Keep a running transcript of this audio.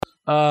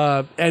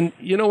And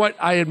you know what?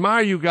 I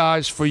admire you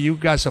guys for you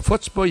guys have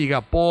chutzpah, you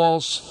got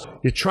balls,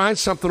 you're trying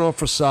something on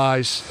for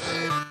size.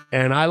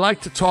 And I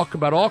like to talk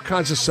about all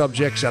kinds of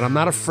subjects, and I'm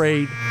not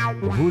afraid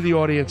of who the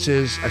audience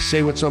is. I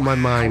say what's on my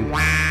mind.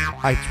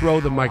 I throw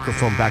the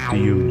microphone back to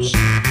yous.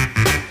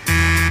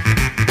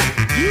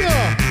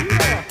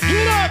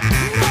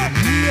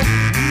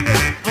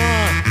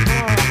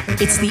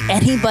 It's the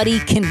Anybody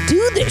Can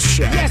Do This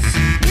show. Yes,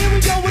 here we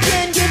go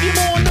again, give you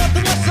more,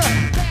 nothing lesser.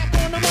 Back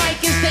on the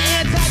mic is the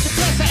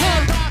antidepressant.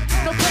 And rock,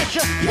 no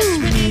pressure, yes,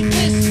 we need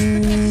this.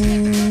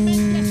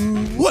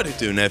 What it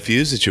do,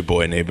 nephews? It's your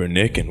boy, neighbor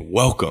Nick, and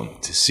welcome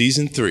to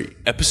Season 3,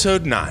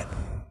 Episode 9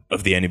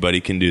 of the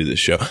Anybody Can Do This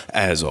show.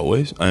 As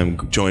always,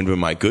 I'm joined by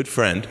my good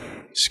friend,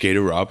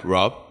 Skater Rob.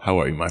 Rob, how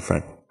are you, my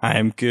friend?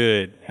 I'm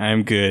good,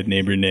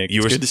 neighbor Nick.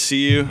 It's good to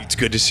see you. It's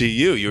good to see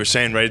you. You were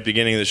saying right at the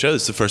beginning of the show,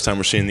 this is the first time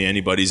we're seeing the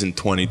Anybody's in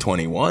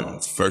 2021.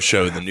 It's the first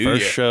show of the new year.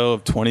 First show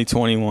of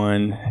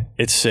 2021.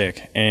 It's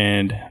sick.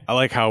 And I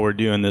like how we're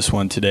doing this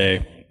one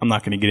today. I'm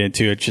not going to get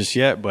into it just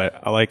yet,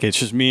 but I like it. It's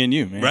just me and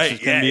you, man.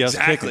 Right, yeah,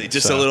 exactly.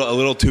 Just a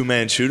little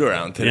two-man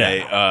shoot-around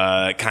today,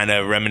 kind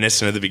of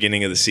reminiscent of the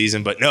beginning of the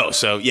season. But no,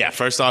 so yeah,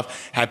 first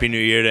off, Happy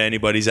New Year to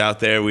anybody's out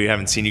there. We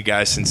haven't seen you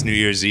guys since New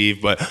Year's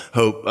Eve, but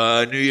hope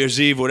New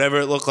Year's Eve, whatever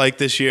it looked like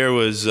this year,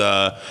 was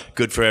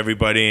good for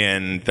everybody.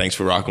 And thanks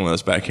for rocking with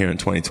us back here in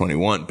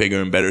 2021.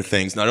 Bigger and better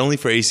things, not only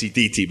for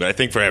ACDT, but I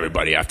think for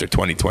everybody after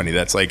 2020.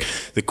 That's like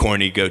the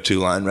corny go-to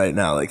line right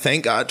now. Like,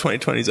 thank God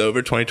 2020 is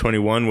over,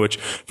 2021, which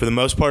for the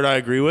most part I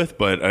agree with,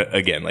 but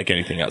again, like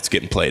anything else,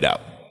 getting played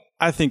out.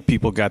 I think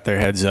people got their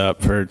heads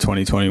up for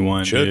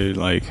 2021, dude.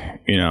 Like,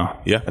 you know,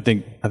 yeah. I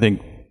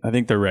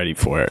think they're ready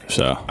for it.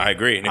 So I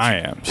agree. And I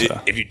am.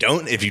 So. If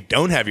you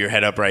don't have your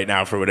head up right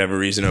now for whatever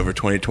reason over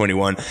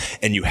 2021,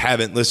 and you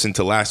haven't listened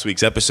to last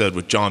week's episode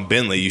with John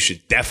Binley, you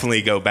should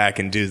definitely go back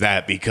and do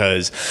that,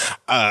 because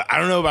I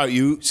don't know about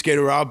you,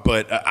 Skater Rob,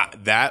 but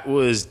that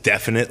was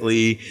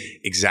definitely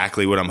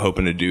exactly what I'm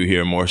hoping to do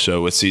here, more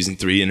so with season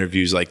 3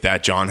 interviews like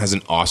that. John has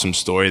an awesome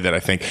story that I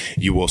think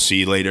you will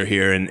see later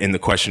here in the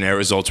questionnaire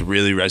results.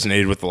 Really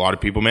resonated with a lot of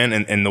people, man.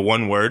 And the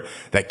one word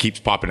that keeps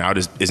popping out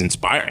is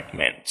inspiring,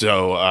 man.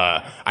 So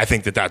I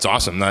think that's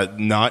awesome.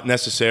 Not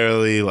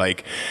necessarily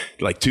like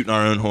tooting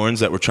our own horns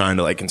that we're trying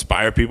to like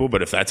inspire people,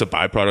 but if that's a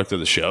byproduct of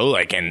the show,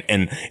 like,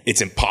 and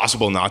it's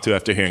impossible not to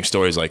after hearing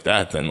stories like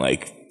that, then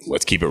like,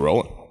 let's keep it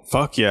rolling.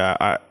 Fuck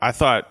yeah. I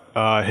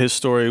thought his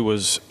story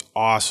was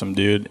awesome,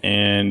 dude.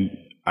 And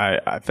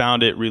I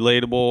found it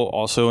relatable,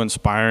 also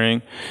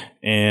inspiring.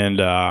 And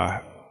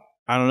I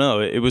don't know,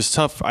 it was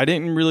tough. I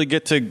didn't really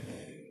get to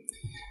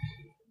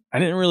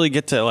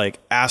like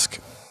ask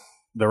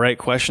the right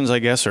questions, I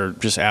guess, or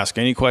just ask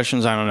any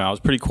questions. I don't know. I was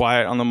pretty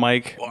quiet on the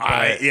mic. Well,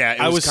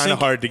 it was kind of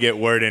hard to get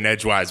word in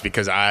edgewise,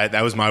 because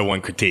that was my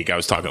one critique. I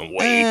was talking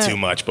way too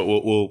much, but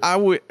we'll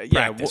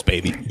practice,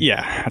 baby.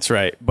 Yeah, that's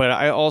right. But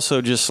I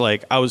also just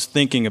I was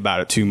thinking about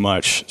it too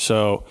much.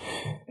 So,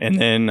 and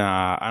then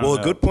I don't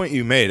know. A good point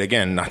you made.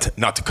 Again, not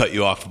to cut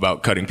you off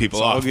about cutting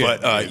people off,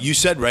 but you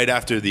said right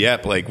after the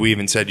ep, like we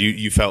even said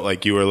you felt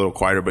like you were a little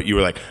quieter, but you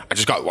were like, I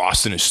just got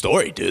lost in his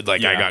story, dude.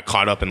 Like I got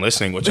caught up in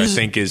listening, which I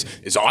think is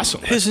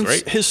awesome.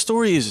 His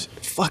story is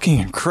fucking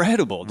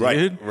incredible,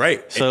 dude.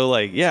 Right. So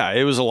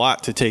it was a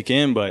lot to take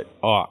in, but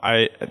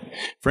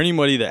for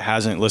anybody that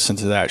hasn't listened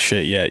to that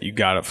shit yet, you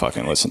gotta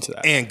fucking listen to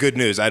that. And good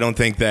news, I don't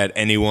think that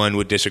anyone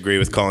would disagree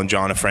with calling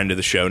John a friend of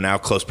the show now,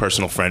 close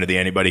personal friend of the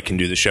Anybody Can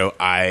Do the show.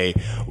 I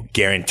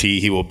guarantee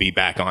he will be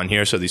back on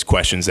here. So these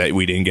questions that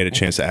we didn't get a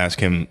chance to ask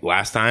him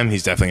last time,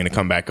 he's definitely going to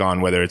come back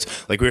on, whether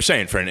it's like we were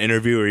saying for an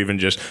interview or even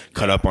just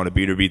cut up on a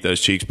beat or beat those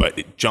cheeks.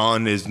 But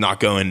John is not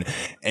going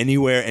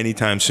anywhere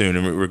anytime soon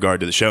in regard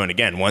to the show. And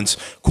again, once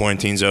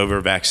quarantine's over,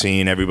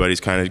 vaccine, everybody's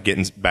kind of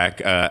getting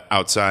back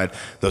outside,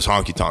 those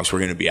honky tonks, we're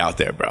going to be out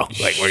there, bro.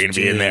 Like we're going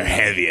to be in there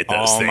heavy at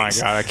those things. Oh my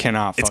God, I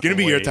cannot. It's going to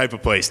be your type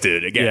of place,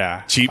 dude.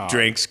 Again, cheap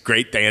drinks,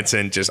 great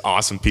dancing, just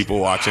awesome people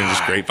watching,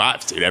 just great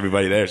vibes, dude.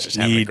 Everybody there is just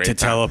having a great time.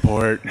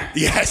 Teleport.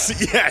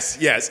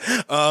 Yes.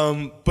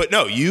 But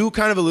no, you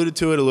kind of alluded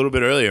to it a little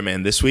bit earlier,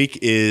 man. This week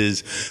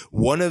is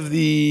one of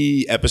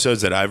the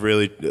episodes that I've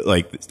really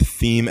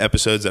theme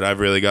episodes that I've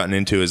really gotten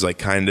into, is like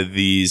kind of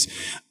these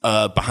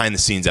behind the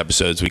scenes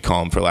episodes, we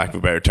call them, for lack of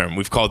a better term.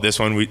 We've called this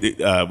one,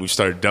 we've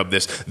started to dub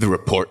this the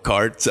report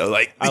card. So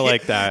I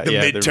like that. The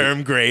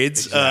midterm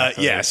grades.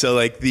 Exactly.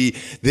 So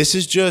this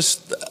is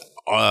just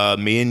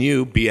me and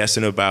you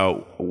BSing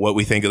about what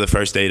we think of the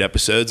first 8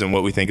 episodes and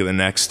what we think of the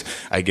next,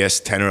 I guess,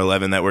 10 or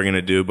 11 that we're going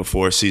to do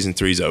before season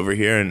 3 is over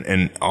here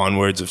and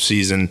onwards of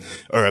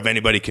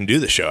Anybody Can Do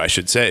the show, I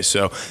should say.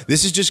 So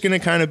this is just going to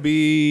kind of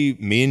be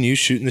me and you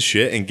shooting the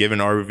shit and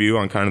giving our review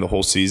on kind of the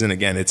whole season.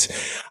 Again,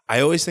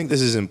 I always think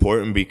this is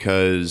important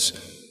because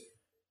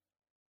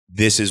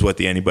this is what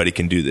the Anybody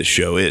Can Do This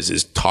show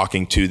is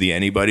talking to the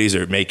Anybodies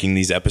or making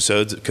these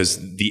episodes, because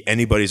the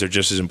Anybodies are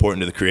just as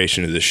important to the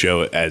creation of the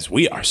show as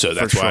we are. So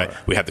that's why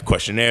we have the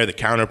questionnaire, the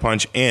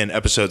counterpunch, and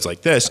episodes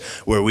like this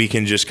where we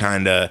can just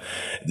kind of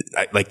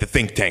like the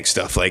think tank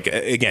stuff. Like,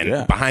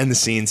 again, behind the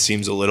scenes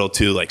seems a little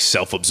too like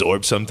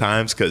self-absorbed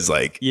sometimes, because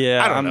like,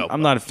 I don't know.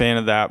 I'm not a fan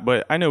of that,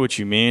 but I know what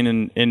you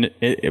mean. And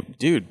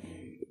dude,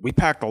 we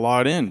packed a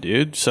lot in,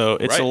 dude. So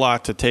it's a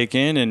lot to take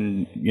in.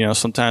 And, you know,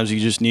 sometimes you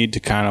just need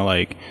to kind of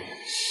like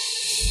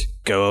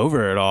go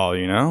over it all,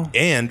 you know?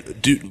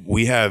 And, dude,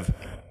 we have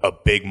a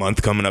big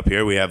month coming up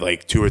here. We have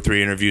like 2 or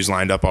 3 interviews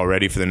lined up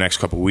already for the next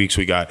couple of weeks.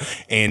 We got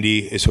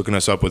Andy is hooking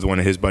us up with one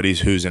of his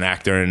buddies who's an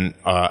actor in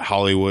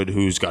Hollywood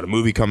who's got a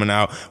movie coming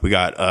out. We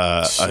got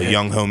a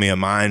young homie of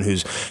mine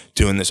who's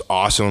doing this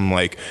awesome,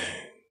 like,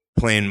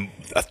 playing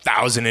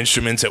 1,000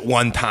 instruments at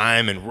one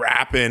time and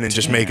rapping and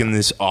just making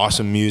this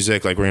awesome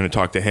music. Like, we're going to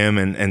talk to him.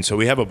 And so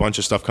we have a bunch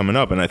of stuff coming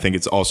up. And I think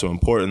it's also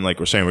important. Like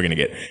we're saying, we're going to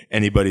get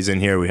Anybody's in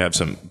here. We have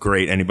some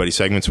great Anybody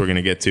segments we're going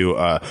to get to.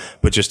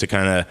 But just to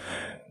kind of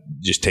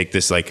just take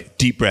this like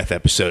deep breath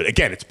episode.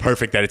 Again, it's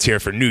perfect that it's here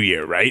for New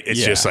Year, right? It's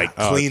just like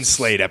clean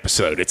slate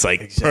episode. It's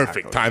like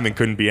perfect. Timing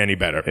couldn't be any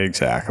better.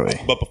 Exactly.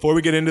 But before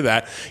we get into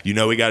that, you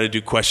know, we got to do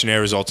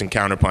questionnaire results and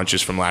counter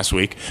punches from last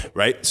week,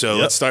 right? So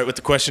let's start with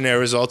the questionnaire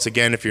results.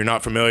 Again, if you're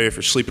not familiar, if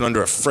you're sleeping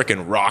under a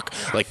freaking rock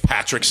like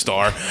Patrick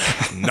Starr,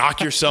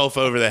 knock yourself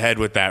over the head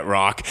with that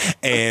rock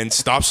and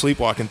stop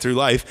sleepwalking through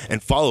life,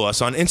 and follow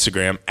us on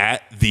Instagram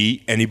at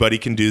the Anybody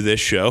Can Do This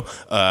show.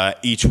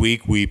 Each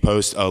week we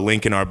post a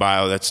link in our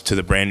bio that's to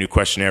the brand new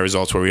questionnaire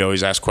results, where we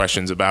always ask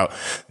questions about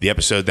the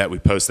episode that we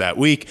post that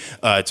week.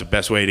 It's the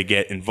best way to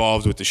get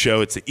involved with the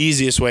show. It's the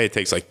easiest way. It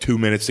takes like 2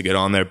 minutes to get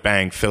on there,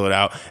 bang, fill it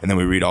out, and then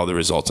we read all the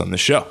results on the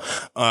show.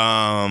 Go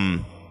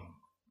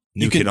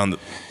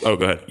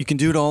ahead. You can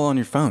do it all on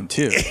your phone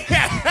too.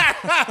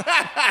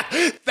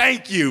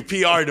 Thank you,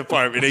 PR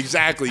department.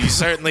 Exactly. You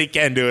certainly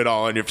can do it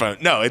all on your phone.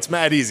 No, it's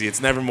mad easy.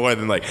 It's never more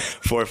than like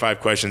 4 or 5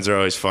 questions. Are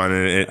always fun,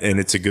 and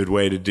it's a good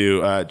way to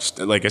do, just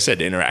like I said,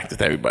 to interact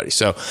with everybody.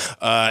 So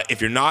if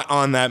you're not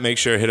on that, make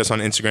sure to hit us on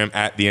Instagram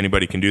at the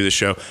Anybody Can Do This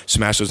show.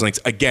 Smash those links.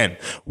 Again,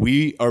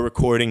 we are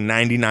recording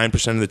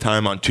 99% of the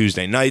time on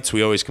Tuesday nights.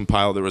 We always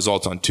compile the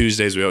results on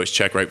Tuesdays. We always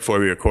check right before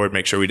we record,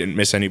 make sure we didn't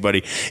miss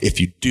anybody. If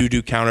you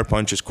do counter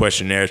punches,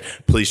 questionnaires,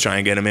 please try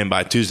and get them in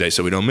by Tuesday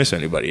so we don't miss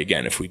anybody.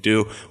 Again, if we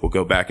do, we'll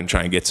go back and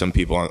try and get some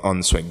people on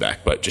the swing back,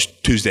 but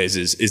just Tuesdays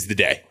is the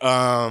day.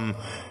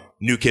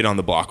 New Kid on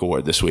the Block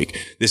award this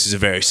week. This is a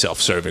very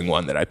self-serving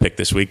one that I picked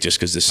this week just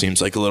because this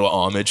seems like a little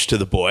homage to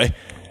the boy.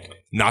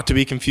 Not to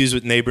be confused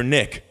with neighbor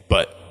Nick,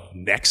 but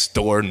Next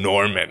Door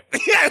Norman.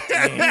 Dude,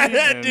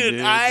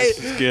 this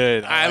is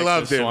good. I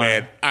loved it,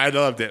 man. I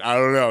loved it. I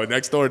don't know.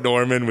 Next Door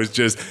Norman was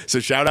just, so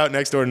shout out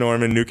Next Door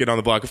Norman, New Kid on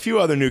the Block, a few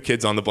other new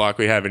kids on the block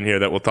we have in here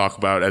that we'll talk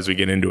about as we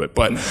get into it.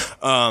 But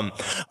all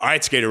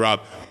right, Skater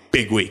Rob,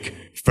 big week.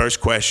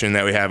 First question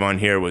that we have on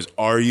here was,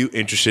 are you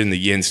interested in the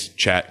Yin's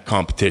Chat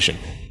competition?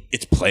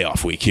 It's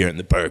playoff week here in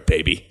the Berg,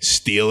 baby.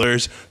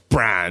 Steelers,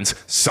 Browns,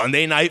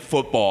 Sunday Night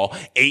Football,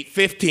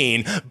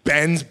 8:15.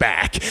 Ben's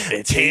back.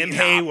 Tim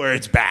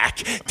Hayward's back.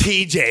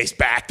 TJ's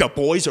back. The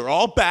boys are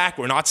all back.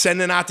 We're not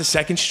sending out the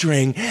second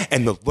string.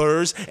 And the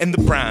Lurs and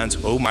the Browns,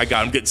 oh my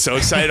God, I'm getting so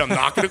excited. I'm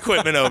knocking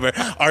equipment over.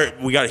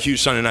 We got a huge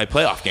Sunday night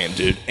playoff game,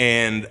 dude.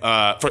 And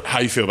how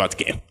you feel about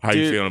the game? How are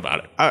you feeling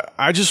about it?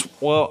 I just,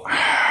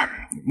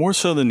 more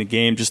so than the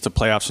game, just the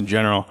playoffs in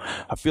general.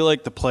 I feel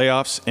like the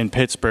playoffs in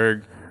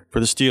Pittsburgh for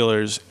the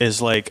Steelers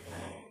is like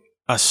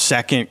a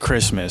second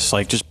Christmas,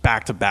 like just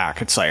back to back.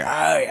 It's like,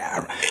 oh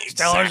yeah,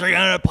 Steelers are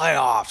going to the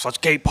playoffs. Let's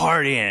keep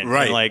partying.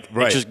 Right.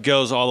 And it just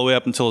goes all the way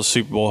up until the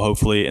Super Bowl,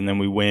 hopefully, and then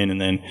we win, and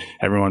then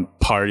everyone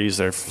parties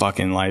their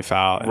fucking life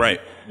out.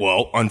 Right.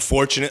 Well,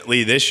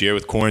 unfortunately, this year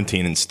with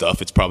quarantine and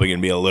stuff, it's probably going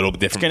to be a little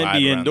bit different. It's going to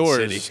be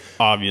indoors,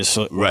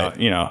 obviously.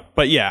 Right.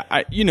 But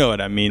yeah, you know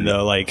what I mean,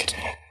 though. Like,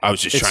 I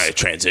was just trying to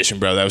transition,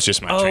 bro. That was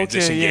just my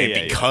transition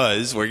game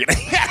because we're gonna.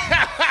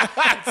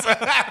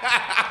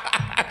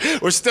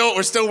 We're still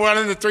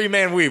running the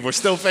 3-man weave. We're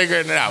still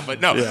figuring it out.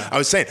 But no, I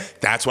was saying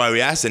that's why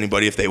we asked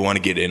anybody if they want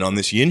to get in on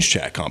this Yin's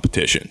Chat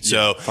competition.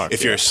 So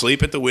if you're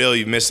asleep at the wheel,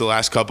 you've missed the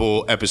last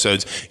couple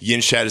episodes.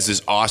 Yin's Chat is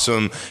this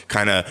awesome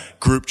kind of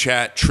group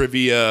chat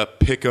trivia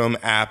pick'em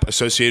app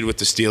associated with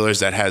the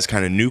Steelers that has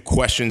kind of new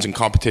questions and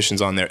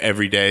competitions on there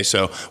every day.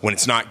 So when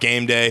it's not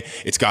game day,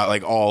 it's got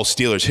like all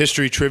Steelers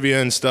history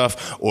trivia and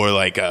stuff, or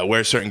like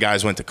where certain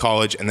guys went to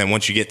college. And then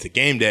once you get to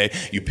game day,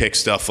 you pick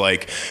stuff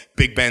like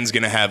Big Ben's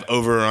going to have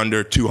over or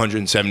under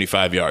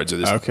 275 yards.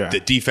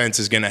 The defense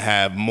is going to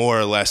have more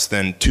or less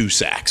than 2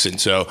 sacks. And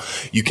so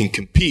you can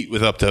compete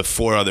with up to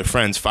 4 other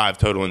friends, 5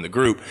 total in the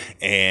group.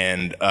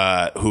 And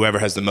whoever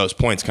has the most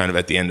points kind of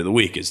at the end of the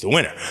week is the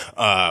winner.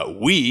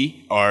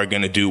 We are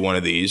going to do one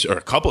of these, or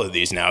a couple of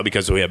these now,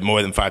 because we have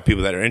more than 5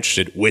 people that are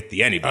interested with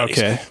the Anybody's.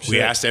 Okay. We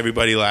asked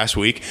everybody last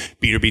week,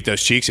 beat or beat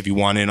those cheeks if you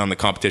want in on the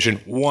competition.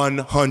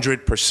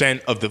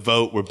 100% of the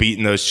vote were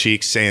beating those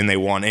cheeks, saying they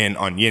want in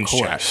on Yin's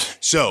Chat.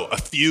 So a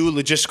few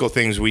logistical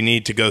things we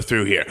need to go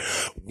through here.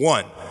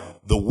 1,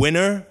 the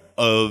winner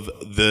of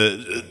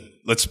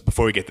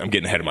before we get there, I'm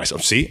getting ahead of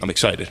myself. See, I'm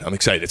excited.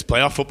 It's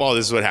playoff football.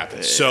 This is what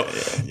happens.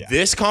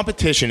 This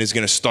competition is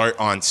going to start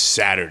on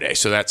Saturday.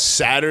 So that's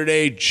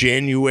Saturday,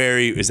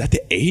 January. Is that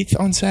the 8th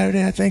on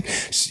Saturday, I think?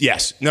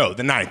 Yes. No,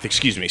 the 9th.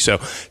 Excuse me. So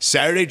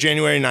Saturday,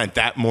 January 9th,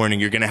 that morning,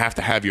 you're going to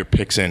have your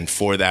picks in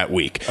for that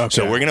week. Okay.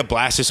 So we're going to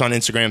blast this on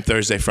Instagram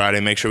Thursday,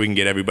 Friday. Make sure we can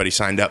get everybody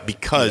signed up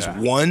because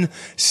one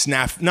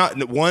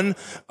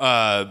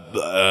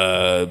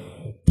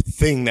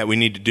thing that we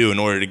need to do in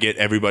order to get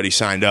everybody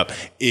signed up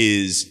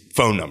is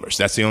phone numbers.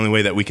 That's the only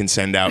way that we can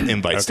send out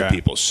invites to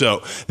people.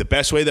 So the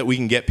best way that we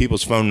can get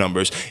people's phone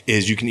numbers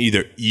is you can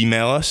either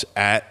email us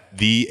at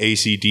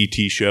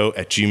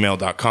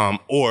theacdtshow@gmail.com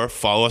or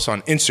follow us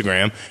on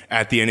Instagram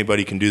at the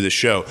Anybody Can Do This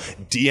Show.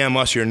 DM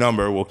us your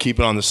number. We'll keep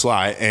it on the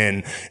sly,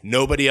 and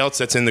nobody else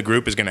that's in the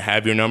group is going to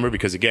have your number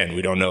because, again,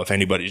 we don't know if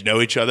anybody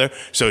know each other.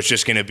 So it's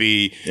just going to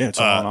be it's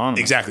all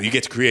anonymous. Exactly. You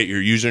get to create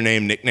your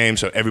username, nickname,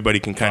 so everybody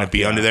can kind of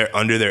be under their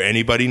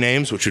anybody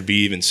names, which would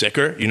be even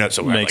sicker.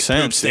 So we're makes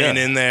sense. Staying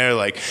in there,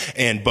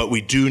 but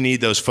we do need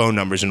those phone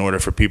numbers in order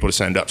for people to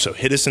send up. So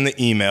hit us in the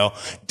email,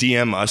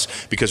 DM us,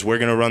 because we're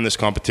going to run this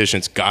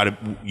competition.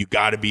 You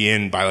got to be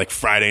in by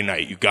Friday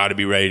night. You got to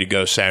be ready to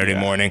go Saturday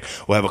morning.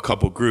 We'll have a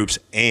couple groups,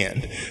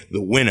 and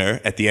the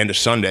winner at the end of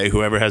Sunday,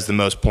 whoever has the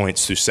most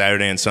points through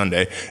Saturday and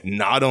Sunday,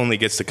 not only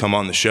gets to come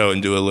on the show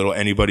and do a little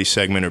anybody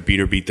segment or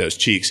beat those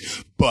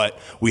cheeks, but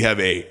we have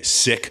a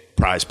sick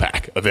prize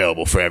pack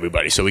available for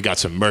everybody. So we got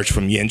some merch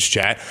from Yin's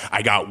chat.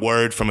 I got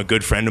word from a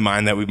good friend of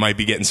mine that we might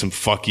be getting some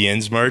Fuck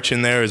Yin's merch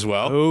in there as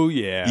well. Oh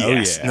yeah.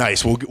 Yes. Oh, yeah.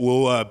 Nice.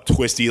 We'll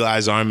twist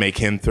Eli's arm, make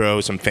him throw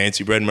some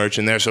fancy bread merch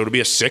in there. So it'll be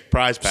a sick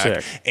prize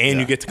pack, and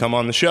you get to come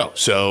on the show.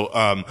 So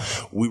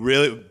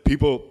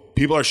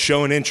people are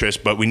showing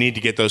interest, but we need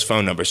to get those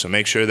phone numbers. So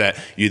make sure that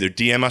you either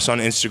DM us on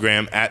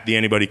Instagram at the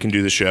Anybody Can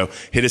Do The Show,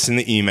 hit us in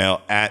the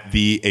email at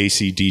the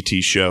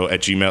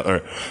acdtshow@gmail,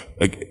 or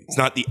it's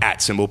not the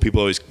at symbol.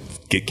 People always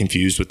get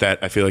confused with that.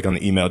 I feel like on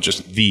the email,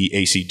 just the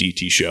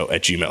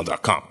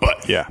acdtshow@gmail.com.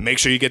 But make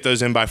sure you get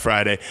those in by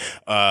Friday,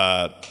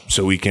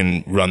 so we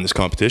can run this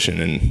competition.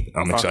 And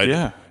I'm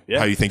excited. Yeah.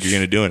 How you think you're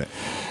going to do in it?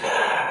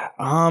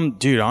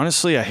 Dude,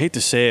 honestly, I hate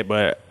to say it,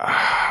 but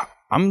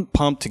I'm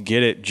pumped to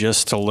get it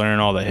just to learn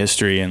all the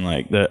history and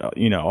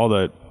all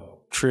the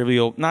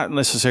trivial, not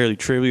necessarily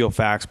trivial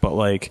facts, but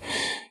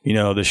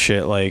the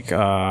shit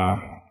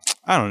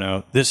I don't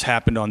know, this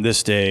happened on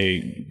this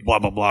day, blah,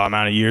 blah, blah,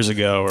 amount of years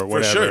ago or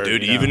whatever. For sure,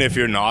 dude. Even if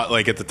you're not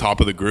at the top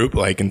of the group,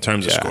 in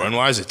terms of scoring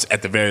wise, it's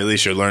at the very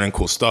least you're learning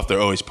cool stuff.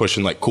 They're always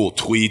pushing cool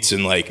tweets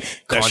and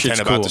content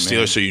about the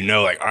Steelers. Man. So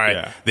all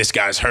right, this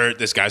guy's hurt,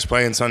 this guy's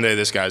playing Sunday,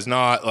 this guy's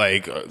not.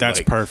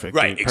 That's perfect.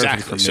 Right, dude.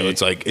 exactly. So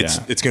it's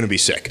it's going to be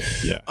sick.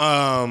 Yeah.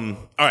 All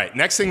right,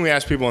 next thing we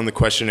asked people on the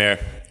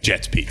questionnaire,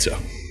 Jets Pizza.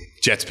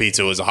 Jets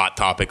Pizza was a hot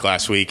topic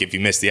last week. If you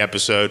missed the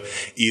episode,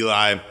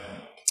 Eli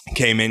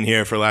came in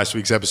here for last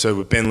week's episode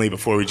with Bentley.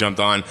 Before we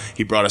jumped on,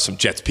 he brought us some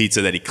Jets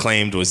Pizza that he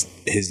claimed was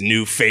his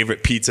new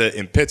favorite pizza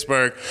in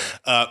Pittsburgh.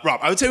 Rob,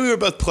 I would say we were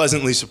both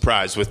pleasantly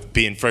surprised with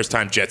being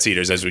first-time Jets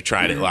eaters as we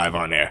tried it live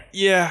on air.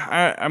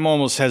 Yeah, I'm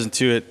almost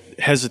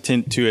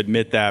hesitant to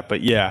admit that,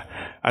 but yeah,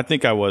 I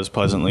think I was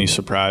pleasantly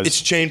surprised. It's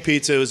chain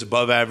pizza. It was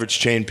above average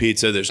chain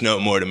pizza. There's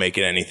no more to make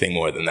it anything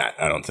more than that,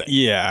 I don't think.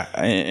 Yeah,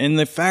 and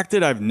the fact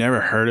that I've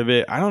never heard of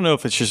it, I don't know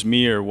if it's just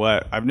me or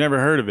what. I've never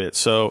heard of it.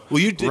 So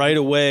right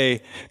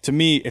away, to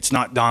me, it's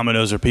not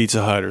Domino's or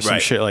Pizza Hut or some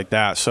shit like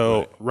that.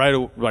 So right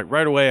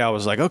away, I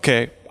was like,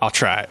 okay, I'll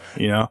try it,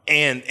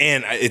 And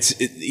it's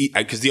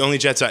because the only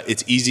Jets,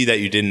 it's easy that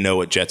you didn't know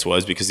what Jets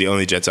was because the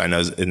only Jets I know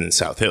is in the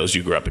South Hills.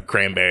 You grew up in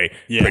Cranberry,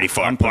 pretty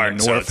far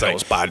apart. North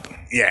Hills, bud.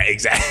 Yeah,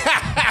 exactly.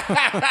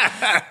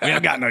 We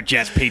don't got no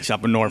Jets Pizza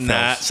up in North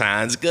Hills.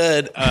 Sounds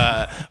good.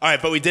 All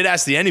right, but we did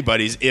ask the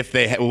Anybodies if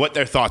they what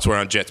their thoughts were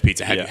on Jets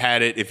Pizza. Had you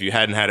had it? If you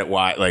hadn't had it,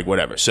 why?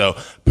 Whatever. So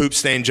Poop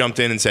Stain jumped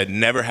in and said,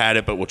 never had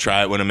it, but we'll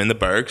try it when I'm in the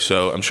Berg.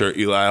 So I'm sure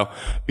Eli will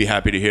be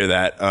happy to hear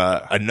that.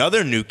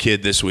 Another new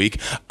kid this week,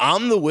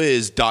 I'm the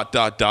Wiz ...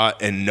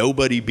 and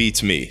nobody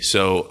beats me.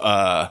 So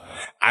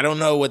I don't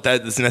know what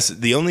that is.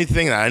 The only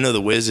thing that I know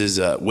the Wiz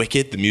is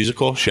Wicked, the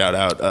musical. Shout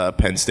out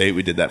Penn State.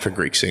 We did that for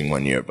Greek Sing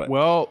one year. But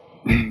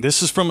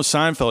this is from a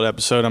Seinfeld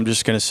episode, I'm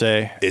just going to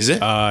say. Is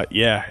it?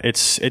 Yeah.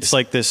 It's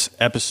like this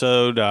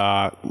episode.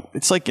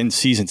 It's in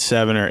season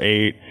 7 or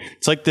 8.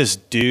 It's like this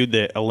dude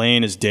that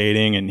Elaine is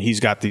dating, and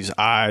he's got these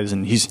eyes,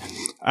 and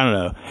I don't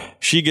know.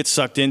 She gets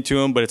sucked into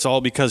him, but it's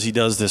all because he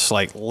does this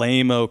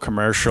lame-o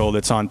commercial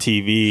that's on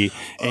TV,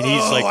 and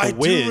he's the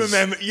Wiz. I do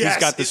remember. Yes.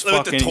 He's got this with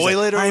fucking the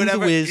toilet or I'm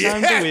whatever. The Wiz.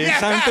 I'm the Wiz.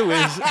 I'm the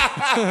Wiz.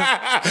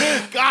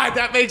 God,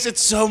 that makes it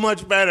so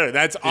much better.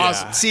 That's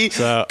awesome. Yeah. See,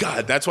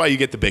 God, that's why you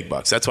get the big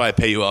bucks. That's why I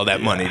pay you all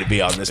that money to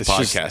be on this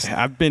podcast.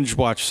 I've binge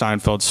watched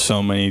Seinfeld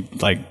so many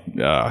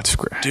It's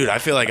great. Dude, I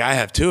feel like I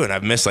have too, and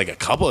I've missed like a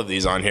couple of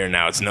these on here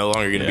now. It's no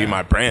longer going to be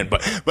my brand.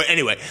 But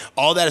anyway,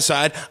 all that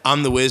aside,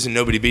 I'm the Wiz and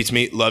nobody beats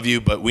me. Love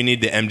you, but we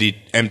need the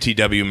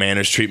MTW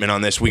manners treatment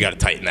on this. We got to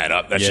tighten that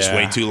up. That's just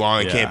way too long.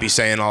 I can't be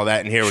saying all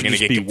that in here. We're going to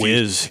get confused.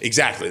 Wiz.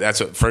 Exactly. That's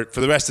what, for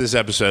the rest of this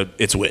episode,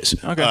 it's Wiz.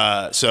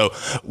 Okay. So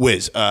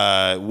Wiz.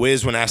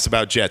 Wiz, when asked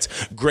about Jets,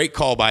 great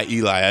call by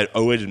Eli.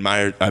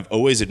 I've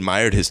always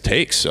admired his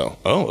takes. So,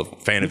 a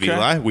fan of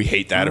Eli. We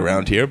hate that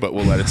around here, but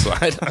we'll let it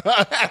slide.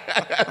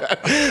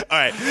 All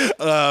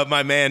right,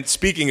 my man,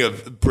 speaking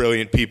of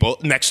brilliant people,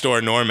 next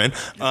door Norman,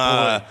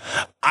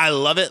 I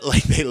love it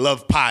like they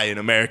love pie in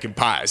American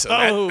Pie.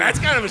 So that's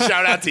kind of a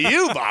shout out to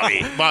you,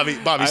 Bobby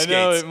Skates. I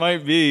know it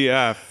might be,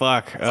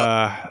 fuck.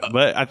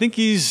 But I think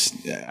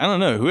I don't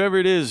know, whoever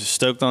it is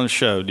stoked on the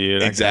show,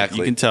 dude. Exactly.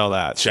 You can tell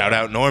that. Shout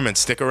out Norman,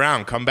 stick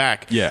around, come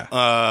back. Yeah.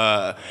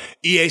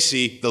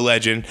 EAC, the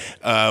legend,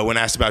 when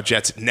asked about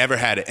Jets, never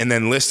had it. And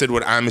then listed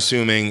what I'm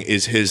assuming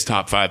is his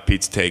top 5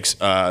 pizza takes,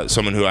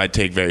 someone who I'd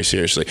take very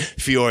seriously.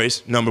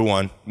 Fiore's, number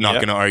 1. Not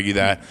going to argue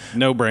that.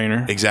 No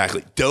brainer.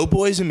 Exactly.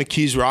 Doughboys and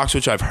McKee's Rocks,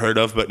 which I've heard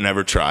of but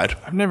never tried.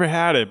 I've never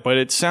had it, but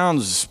it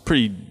sounds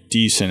pretty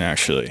decent,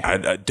 actually.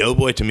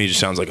 Doughboy to me just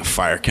sounds like a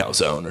fire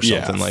calzone or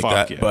something like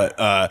that. Yeah. But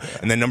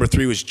and then number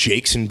 3 was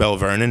Jake's in Bell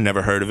Vernon.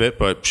 Never heard of it,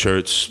 but sure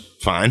it's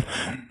fine.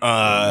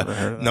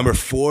 Number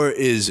 4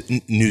 is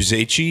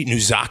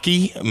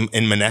Nuzaki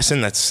in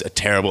Monessen. That's a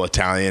terrible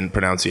Italian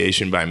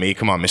pronunciation by me.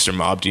 Come on, Mr.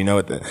 Mob. Do you know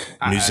what the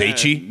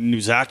Nuzaki?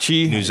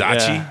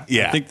 Nuzaki.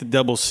 Yeah. I think the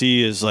double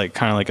C is like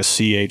kind of like a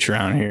CH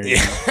around here.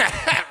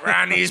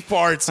 Around these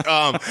parts.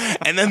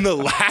 And then the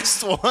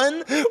last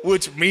one,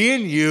 which me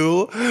and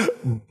you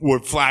were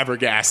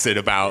flabbergasted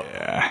about,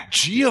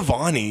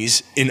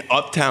 Giovanni's in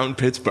Uptown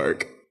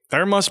Pittsburgh.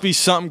 There must be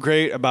something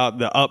great about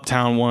the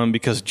Uptown one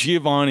because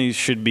Giovanni's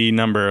should be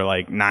number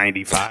like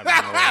 95 on the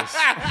list.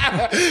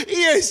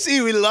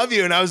 EAC, we love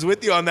you, and I was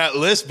with you on that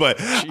list,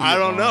 but I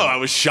don't know. I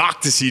was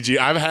shocked to see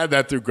I've had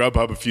that through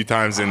Grubhub a few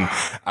times, and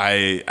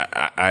I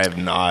have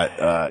not.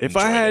 If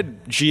I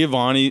had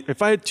Giovanni,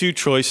 if I had 2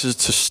 choices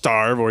to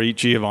starve or eat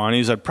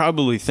Giovanni's, I'd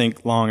probably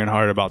think long and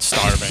hard about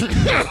starving.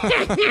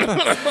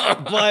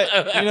 But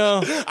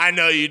I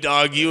know you,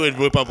 dog. You would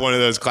whip up one of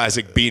those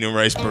classic bean and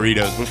rice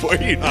burritos before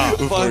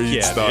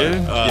you start.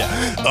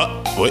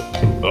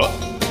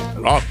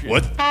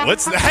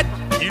 What's that?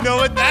 You know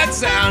what that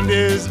sound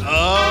is?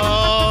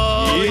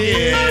 Oh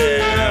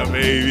yeah,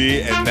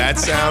 baby. And that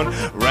sound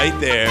right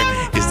there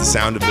is the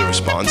sound of the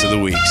response of the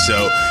week.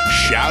 So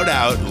shout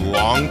out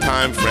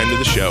longtime friend of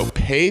the show,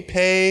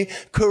 Pepe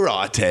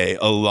Karate,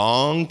 a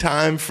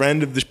longtime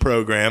friend of this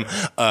program.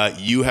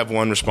 You have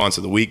won response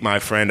of the week, my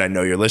friend. I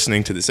know you're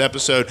listening to this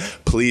episode.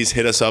 Please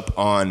hit us up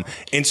on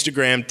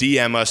Instagram,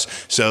 DM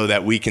us so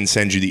that we can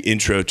send you the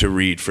intro to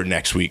read for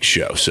next week's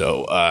show.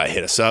 So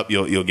hit us up.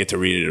 You'll get to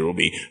read it. It will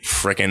be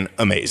freaking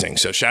amazing.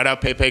 So shout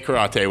out Pepe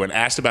Karate. When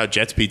asked about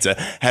Jets Pizza,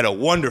 had a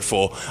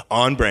wonderful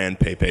on-brand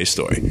Pepe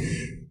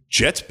story.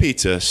 Jets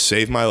Pizza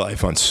saved my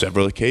life on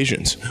several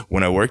occasions.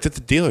 When I worked at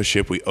the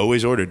dealership, we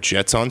always ordered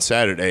Jets on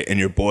Saturday, and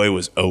your boy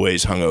was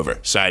always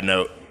hungover. Side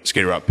note,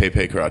 Skater Rock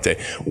Pepe Karate,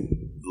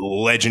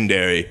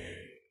 legendary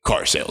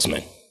car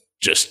salesman.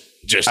 Just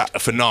a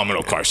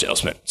phenomenal car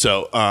salesman.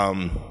 So,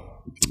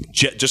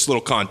 just a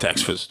little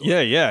context for the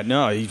story. Yeah.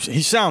 No,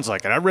 he sounds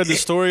like it. I read the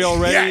story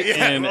already,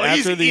 and well,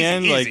 after the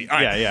end, easy.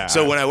 Right.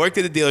 So when I worked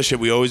at the dealership,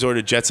 we always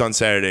ordered Jets on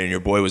Saturday, and your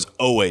boy was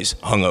always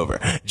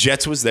hungover.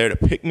 Jets was there to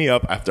pick me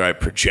up after I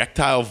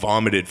projectile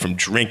vomited from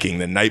drinking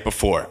the night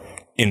before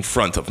in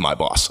front of my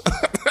boss.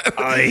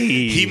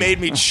 He made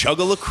me chug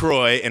a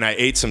LaCroix, and I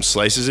ate some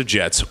slices of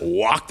Jets,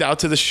 walked out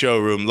to the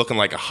showroom looking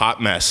like a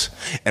hot mess,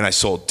 and I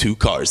sold 2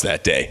 cars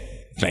that day.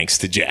 Thanks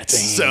to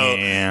Jets.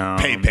 Damn.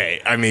 So,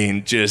 Pepe, I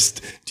mean,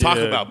 just talk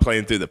about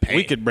playing through the pain.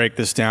 We could break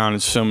this down in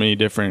so many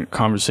different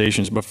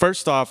conversations. But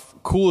first off,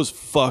 cool as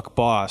fuck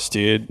boss,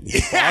 dude.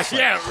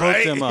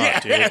 Hooked him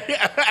up, dude.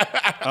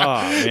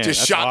 Oh, man,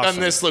 just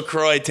shotgun this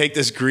LaCroix, take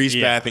this grease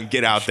bath, and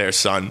get out there,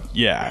 son.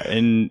 Yeah,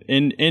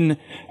 and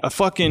a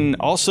fucking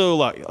also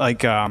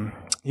like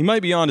he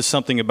might be onto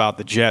something about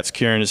the Jets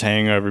curing his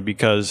hangover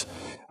because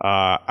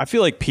I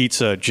feel like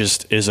pizza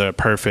just is a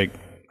perfect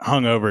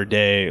hungover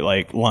day,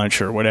 like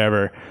lunch or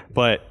whatever.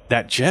 But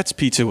that Jets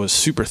pizza was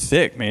super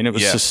thick, man. It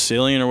was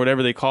Sicilian or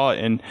whatever they call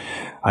it, and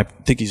I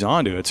think he's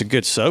onto it. It's a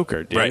good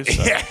soaker, dude. Right?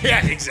 So.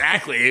 Yeah,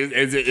 exactly.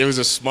 It was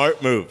a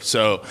smart move.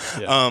 So,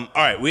 all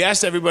right, we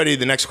asked everybody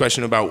the next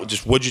question about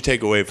just what'd you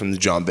take away from the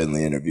John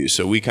Bentley interview.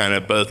 So we kind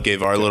of both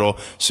gave our little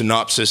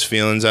synopsis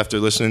feelings after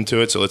listening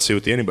to it. So let's see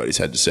what anybody's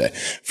had to say.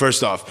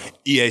 First off,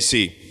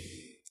 EAC.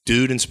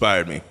 Dude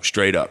inspired me,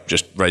 straight up,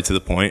 just right to the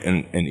point.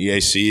 And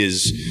EAC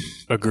is...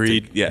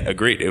 Agreed.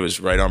 Agreed. It was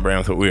right on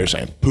brand with what we were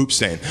saying. Poop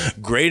Stain.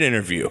 Great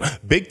interview.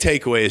 Big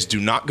takeaway is do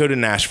not go to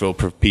Nashville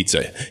for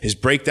pizza. His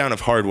breakdown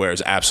of hardware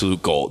is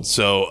absolute gold.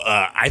 So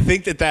I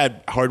think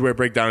that hardware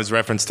breakdown is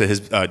reference to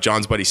his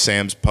John's buddy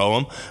Sam's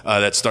poem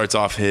that starts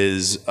off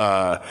his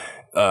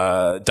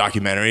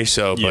documentary.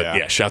 So,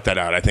 but shout that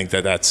out. I think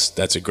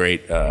that's a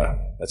great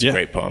That's a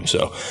great poem.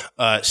 So,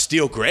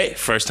 Steel Gray,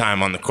 first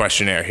time on the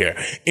questionnaire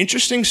here.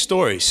 Interesting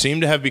story.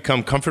 Seemed to have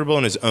become comfortable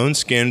in his own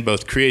skin,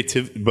 both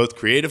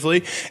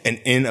creatively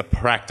and in a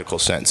practical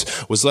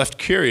sense. Was left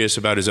curious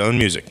about his own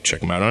music.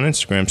 Check him out on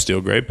Instagram, Steel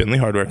Gray, Bentley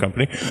Hardware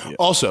Company. Yeah.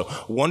 Also,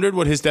 wondered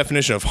what his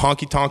definition of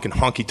honky tonk and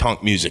honky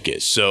tonk music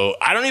is. So,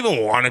 I don't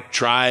even want to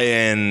try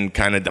and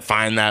kind of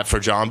define that for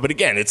John. But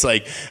again, it's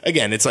like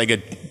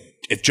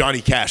if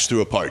Johnny Cash threw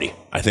a party,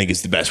 I think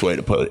is the best way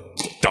to put it.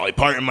 Dolly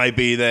Parton might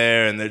be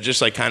there, and they're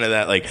just like kind of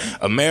that like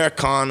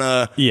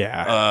Americana.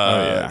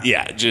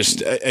 Yeah.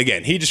 Just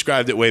again, he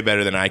described it way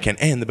better than I can.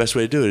 And the best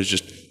way to do it is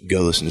just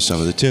go listen to some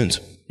of the tunes.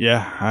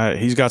 Yeah,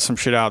 he's got some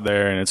shit out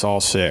there, and it's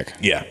all sick.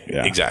 Yeah,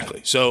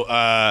 exactly. So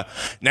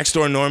next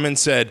door Norman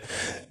said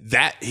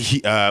that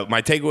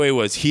my takeaway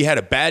was he had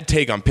a bad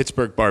take on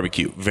Pittsburgh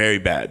barbecue, very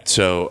bad.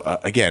 So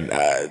again,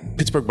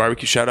 Pittsburgh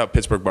barbecue. Shout out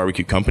Pittsburgh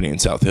Barbecue Company in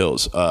South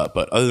Hills.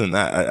 But other than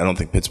that, I don't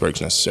think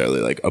Pittsburgh's necessarily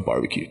like a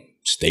barbecue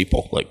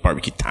staple, like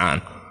barbecue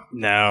town.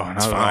 No, not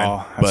at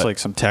all. That's like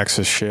some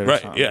Texas shit.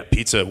 Right? Yeah,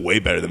 pizza way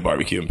better than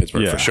barbecue in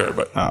Pittsburgh for sure.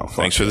 But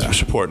thanks for the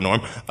support,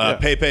 Norm.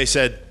 Pepe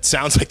said,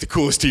 "Sounds like the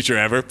coolest teacher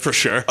ever for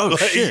sure." Oh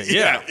shit!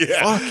 Yeah.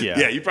 Fuck yeah!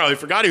 Yeah, you probably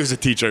forgot he was a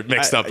teacher,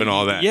 mixed up and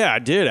all that. Yeah, I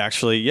did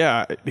actually.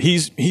 Yeah,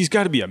 he's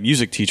got to be a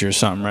music teacher or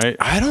something, right?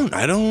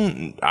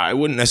 I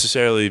wouldn't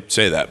necessarily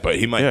say that, but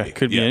he might. Yeah, be. It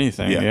could be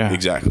anything. Yeah,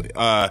 exactly.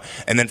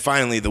 And then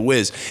finally, the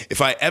Wiz.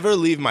 If I ever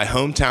leave my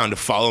hometown to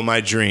follow my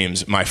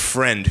dreams, my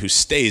friend who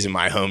stays in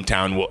my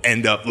hometown will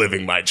end up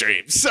living my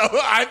dreams. So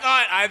I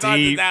thought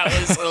that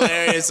was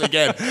hilarious.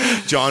 Again,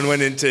 John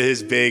went into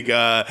his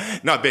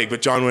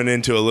John went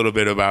into a little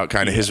bit about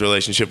kind of his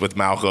relationship with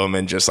Malcolm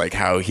and just like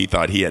how he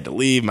thought he had to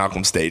leave.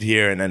 Malcolm stayed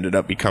here and ended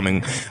up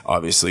becoming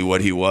obviously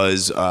what he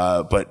was.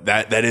 But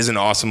that is an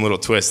awesome little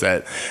twist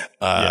that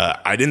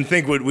I didn't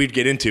think we'd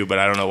get into, but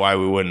I don't know why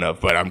we wouldn't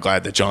have. But I'm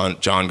glad that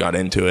John got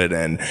into it.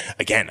 And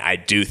again, I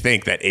do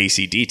think that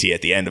AC/DT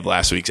at the end of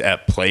last week's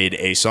ep played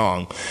a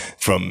song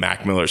from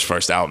Mac Miller's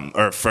first album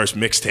or first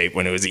mixtape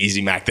when it was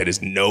Easy Mac that is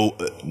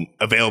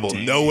available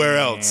nowhere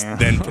else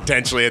than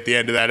potentially at the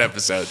end of that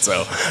episode.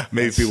 So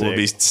maybe people will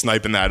be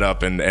sniping that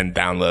up and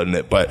downloading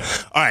it. But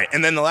all right.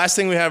 And then the last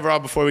thing we have,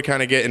 Rob, before we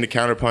kind of get into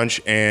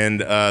Counterpunch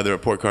and the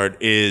report card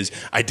is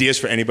ideas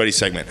for anybody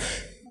segment.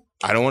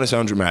 I don't want to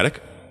sound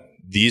dramatic.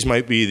 These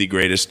might be the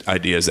greatest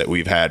ideas that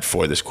we've had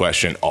for this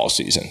question all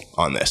season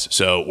on this.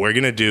 So we're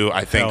going to do,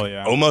 I think,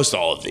 almost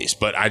all of these,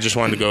 but I just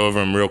wanted to go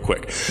over them real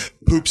quick.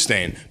 Poop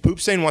Stain.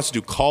 Poop Stain wants to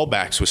do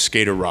callbacks with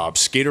Skater Rob.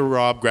 Skater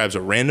Rob grabs a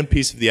random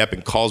piece of the ep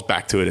and calls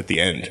back to it at the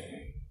end.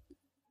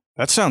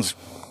 That sounds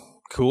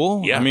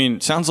cool. Yeah. I mean,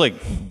 it sounds like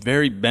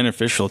very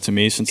beneficial to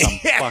me since I'm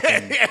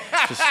fucking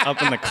just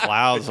up in the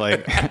clouds.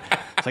 Like,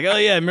 it's like, oh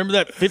yeah, remember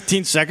that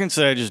 15 seconds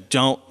that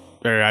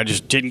I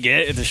just didn't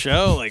get at the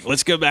show. Like,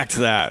 let's go back to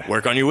that.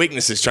 Work on your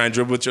weaknesses. Try and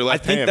dribble with your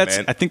left hand,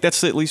 man. I think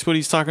that's at least what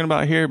he's talking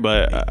about here.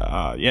 But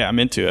yeah, I'm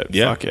into it.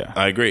 Yeah, fuck yeah.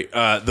 I agree.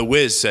 The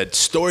Wiz said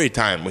story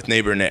time with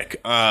neighbor Nick.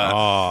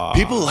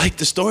 People like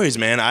the stories,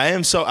 man. I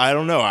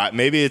don't know.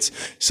 Maybe it's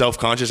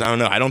self-conscious. I don't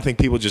know. I don't think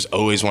people just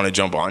always want to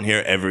jump on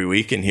here every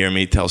week and hear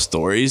me tell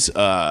stories.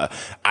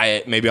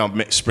 Maybe I'll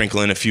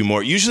sprinkle in a few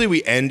more. Usually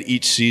we end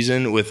each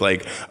season with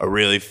like a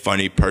really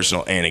funny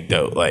personal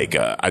anecdote. Like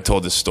I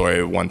told this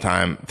story one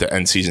time to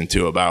end season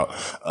 2 about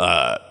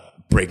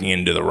breaking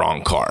into the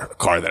wrong car, a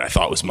car that I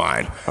thought was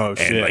mine. Oh,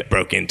 shit. And like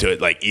broke into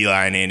it. Like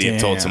Eli and Andy have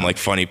told some like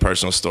funny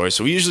personal stories.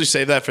 So we usually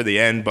save that for the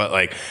end, but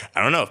like,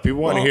 I don't know, if people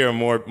want to hear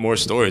more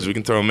stories, we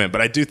can throw them in. But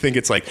I do think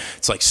it's like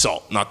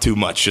salt, not too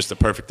much, just the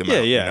perfect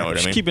amount. Yeah. You know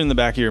what I mean? Keep it in the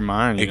back of your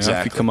mind.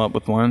 Exactly. If you come up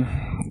with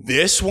one.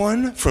 This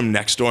one from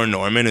Next Door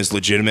Norman is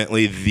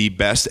legitimately the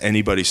best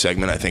anybody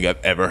segment I think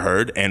I've ever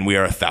heard. And we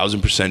are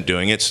 1,000%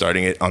 doing it,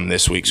 starting it on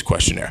this week's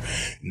questionnaire.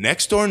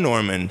 Next Door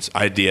Norman's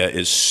idea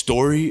is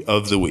story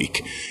of the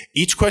week.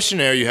 Each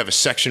questionnaire, you have a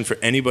section for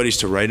anybody's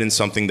to write in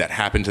something that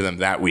happened to them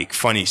that week.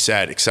 Funny,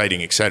 sad,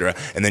 exciting, etc.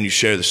 And then you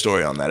share the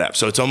story on that app.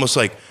 So it's almost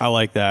like I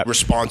like that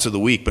response of the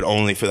week, but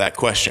only for that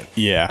question.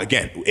 Yeah.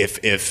 Again,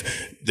 if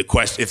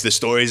the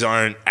stories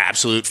aren't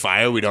absolute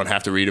fire, we don't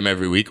have to read them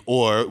every week.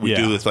 Or we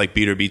do with like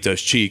Beat or Beat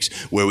Those Cheeks,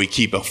 where we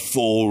keep a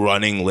full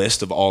running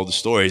list of all the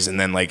stories. And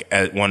then like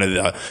at one of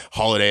the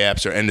holiday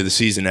apps or end of the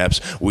season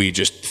apps, we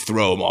just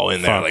throw them all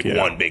in there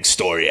one big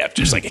story app,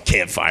 just like a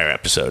campfire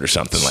episode or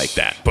something like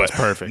that. But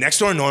that's perfect. Next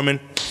Door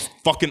Norman,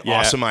 fucking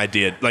awesome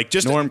idea. Like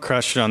just Norm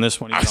crushed it on this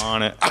one. He's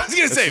on it. I was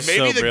gonna say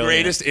maybe the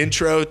greatest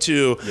intro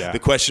to the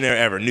questionnaire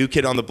ever. New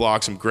kid on the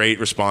block, some great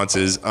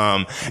responses.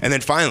 And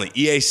then finally,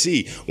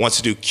 EAC wants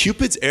to do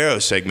Cupid's Arrow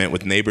segment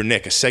with neighbor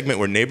Nick, a segment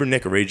where neighbor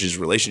Nick arranges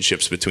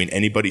relationships between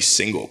anybody's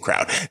single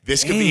crowd.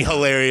 This could be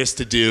hilarious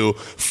to do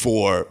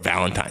for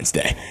Valentine's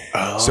Day.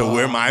 So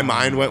where my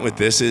mind went with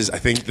this is, I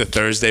think the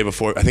Thursday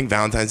before, I think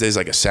Valentine's Day is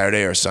like a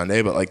Saturday or a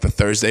Sunday, but like the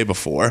Thursday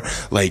before,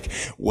 like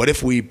what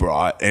if we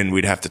brought, and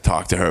we'd have to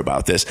talk to her about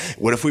about this.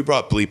 What if we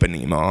brought Bleep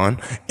Anima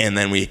on and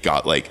then we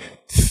got like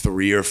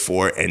 3 or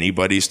 4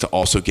 anybody's to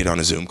also get on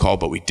a Zoom call,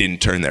 but we didn't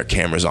turn their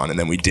cameras on, and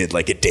then we did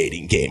like a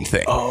dating game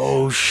thing.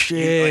 Oh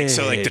shit. Like,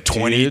 so like the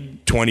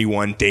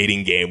 2021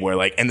 dating game where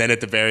like, and then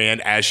at the very end,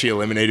 as she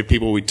eliminated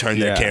people, we'd turn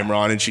their camera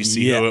on and she'd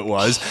see who it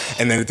was.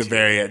 And then at the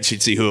very end,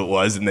 she'd see who it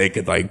was, and they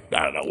could like,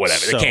 I don't know,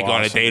 whatever. So they can't go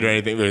on a date or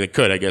anything, or they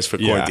could, I guess, for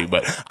quarantine.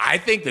 But I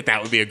think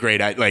that would be a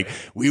great, like,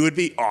 we would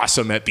be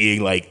awesome at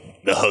being like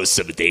the hosts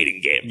of a dating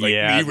game. Like,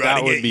 yeah,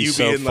 that would be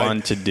so fun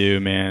like, to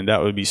do, man.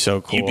 That would be so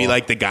cool. You'd be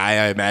like the guy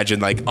I imagine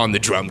like on the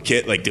drum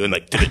kit, like doing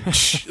like, like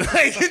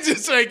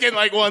just making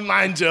like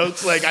one-line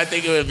jokes. Like, I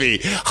think it would be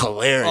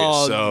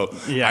hilarious. So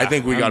yeah, I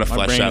think we got to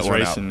flesh that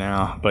one out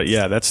now. But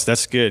yeah,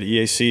 that's good.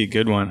 EAC,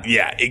 good one.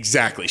 Yeah,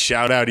 exactly.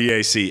 Shout out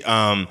EAC.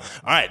 All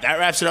right, that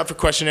wraps it up for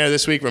questionnaire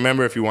this week.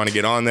 Remember, if you want to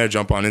get on there,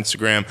 jump on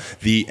Instagram,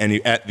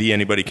 at the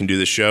Anybody Can Do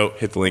This Show.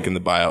 Hit the link in the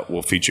bio.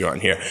 We'll feature you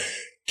on here.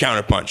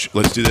 Counterpunch.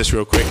 Let's do this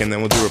real quick, and then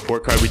we'll do a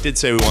report card. We did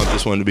say we want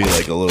this one to be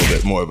like a little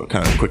bit more of a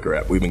kind of quicker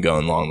app. We've been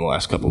going long the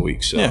last couple of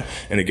weeks. So,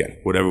 and again,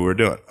 whatever we're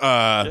doing.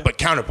 But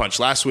Counterpunch.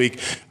 Last week,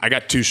 I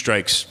got 2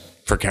 strikes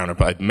for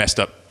Counterpunch. I messed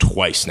up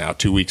twice now,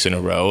 2 weeks in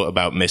a row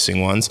about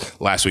missing ones.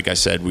 Last week I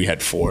said we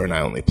had 4 and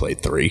I only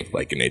played 3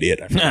 like an idiot.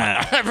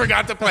 I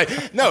forgot to play.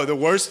 No, the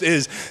worst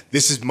is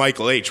this is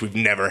Michael H. We've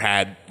never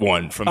had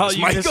one from this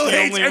Michael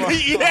H.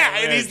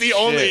 And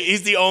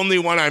he's the only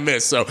one I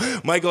missed. So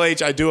Michael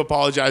H., I do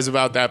apologize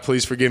about that.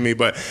 Please forgive me.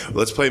 But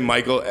let's play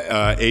Michael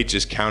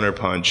H.'s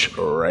Counterpunch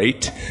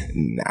right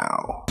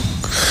now.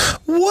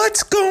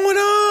 What's going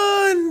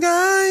on,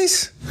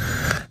 guys?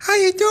 How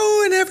you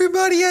doing,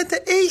 everybody at the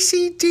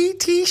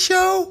ACDT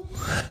show?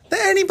 The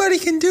Anybody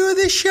Can Do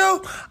This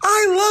show?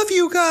 I love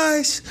you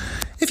guys.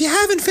 If you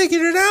haven't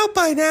figured it out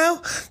by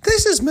now,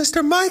 this is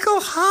Mr. Michael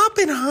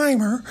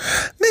Hoppenheimer.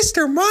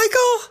 Mr.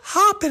 Michael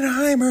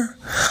Hoppenheimer.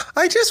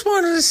 I just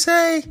wanted to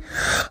say,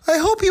 I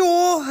hope you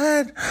all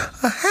had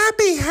a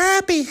happy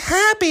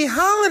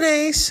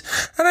holidays,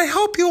 and I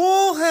hope you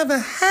all have a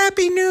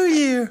happy new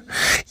year.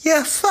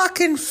 You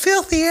fucking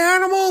filthy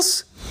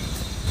animals.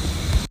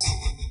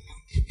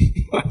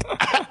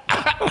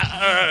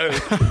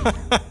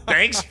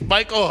 Thanks,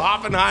 Michael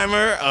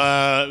Hoppenheimer.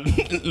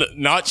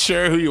 Not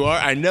sure who you are.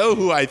 I know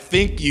who I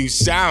think you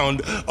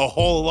sound a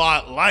whole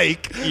lot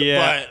like.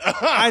 Yeah,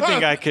 but I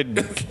think I could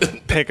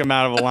pick him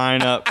out of a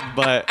lineup,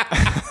 but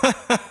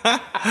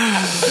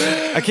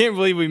I can't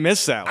believe we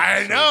missed that one.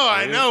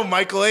 I know.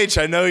 Michael H.,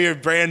 I know you're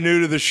brand new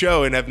to the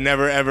show and have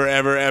never,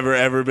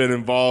 ever been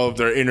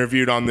involved or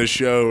interviewed on this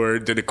show or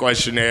did a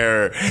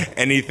questionnaire or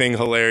anything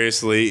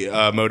hilariously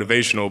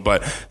motivational,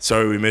 but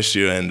sorry we missed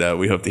you, and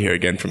we hope to hear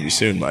again from you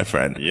soon, my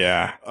friend.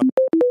 Yeah.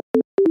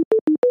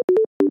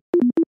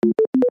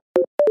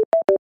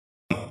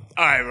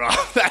 All right, Rob,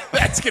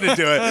 that's going to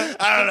do it.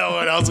 I don't know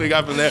what else we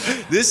got from there.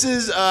 This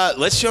is,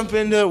 let's jump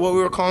into what we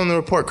were calling the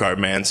report card,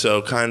 man.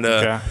 So kind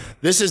of,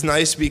 This is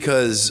nice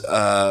because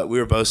we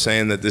were both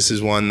saying that this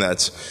is one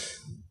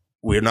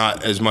we're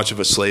not as much of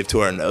a slave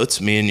to our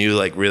notes. Me and you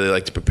really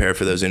like to prepare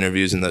for those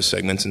interviews and those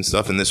segments and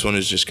stuff. And this one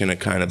is just going to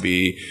kind of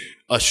be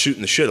us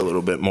shooting the shit a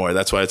little bit more.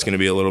 That's why it's going to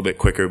be a little bit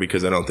quicker,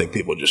 because I don't think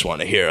people just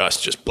want to hear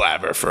us just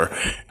blabber for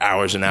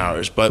hours and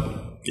hours. But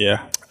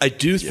yeah, I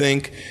do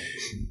think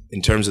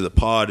in terms of the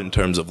pod, in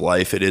terms of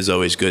life, it is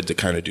always good to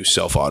kind of do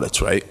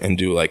self-audits, right? And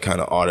do like kind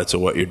of audits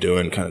of what you're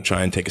doing, kind of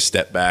try and take a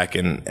step back.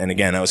 And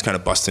again, I was kind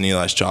of busting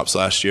Eli's chops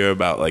last year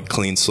about like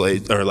clean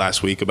slate, or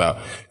last week about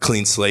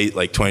clean slate,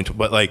 like 2020,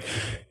 but like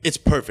it's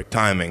perfect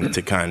timing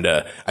to kind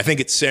of, I think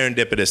it's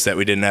serendipitous that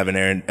we didn't have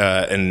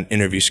an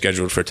interview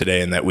scheduled for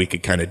today and that we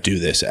could kind of do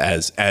this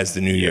as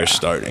the new year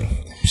starting.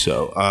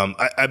 So,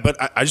 but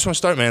I just want to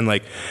start, man,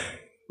 like,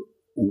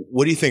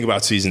 what do you think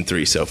about season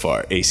 3 so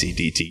far,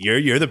 ACDT?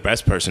 You're the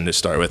best person to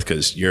start with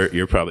because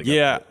you're probably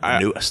the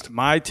newest.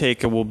 My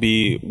take will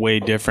be way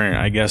different,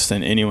 I guess,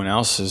 than anyone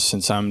else's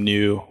since I'm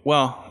new.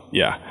 Well,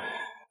 yeah,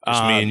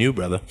 just me and you,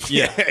 brother.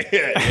 Yeah,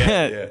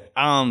 yeah.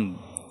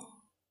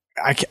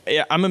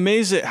 I'm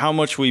amazed at how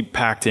much we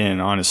packed in,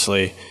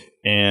 honestly,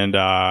 and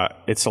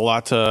it's a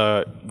lot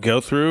to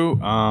go through.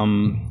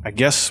 I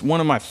guess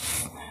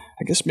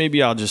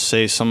maybe I'll just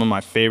say some of my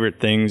favorite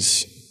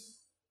things.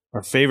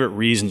 Or favorite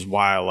reasons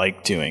why I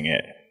like doing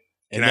it.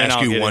 Can I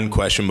ask you one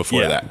question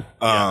before that?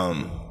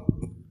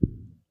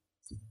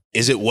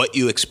 Is it what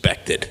you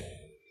expected?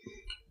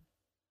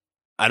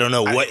 I don't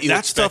know what you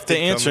that's expected. That's tough to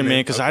answer, man,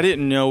 because I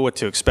didn't know what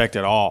to expect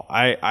at all.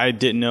 I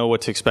didn't know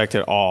what to expect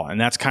at all. And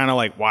that's kind of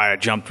like why I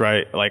jumped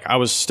right. Like, I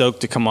was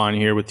stoked to come on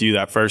here with you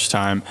that first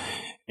time.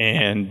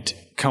 And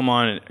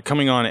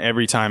coming on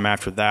every time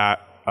after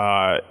that,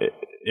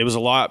 it was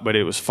a lot, but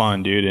it was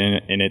fun, dude.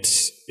 And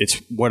it's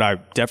what I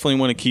definitely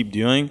want to keep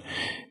doing.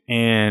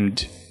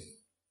 And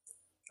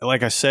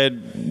like I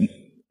said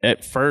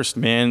at first,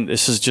 man,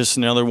 this is just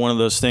another one of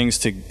those things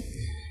to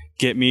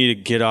get me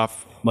to get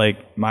off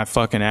like my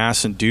fucking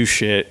ass and do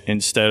shit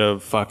instead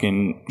of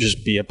fucking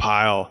just be a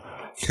pile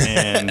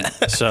And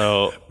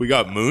so we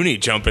got Mooney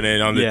jumping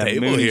in on the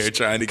table Mooney's here,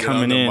 trying to get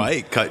on the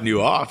mic, cutting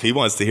you off. He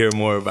wants to hear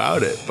more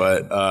about it,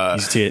 but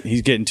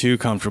he's getting too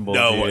comfortable.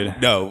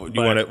 Dude. No.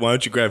 Why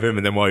don't you grab him,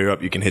 and then while you're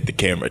up, you can hit the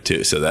camera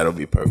too, so that'll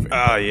be perfect.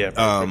 Oh yeah.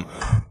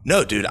 Perfect.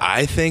 No, dude,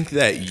 I think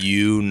that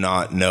you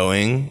not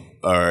knowing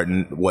or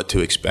what to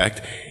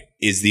expect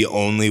is the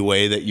only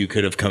way that you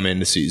could have come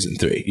into season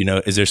 3. You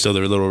know, is there still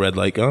the little red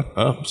light going?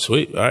 Oh,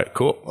 sweet. All right,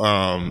 cool.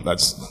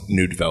 That's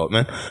new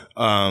development.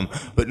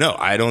 But no,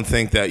 I don't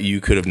think that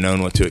you could have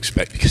known what to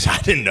expect, because I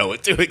didn't know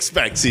what to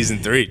expect season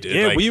 3, dude.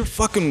 Yeah, like, we were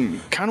fucking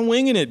kind of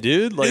winging it,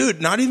 dude. Like,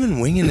 dude, not even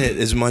winging it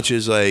as much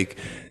as like,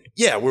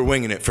 yeah, we're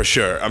winging it for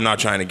sure. I'm not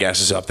trying to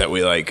gas us up that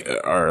we like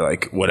are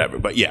like whatever,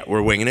 but yeah,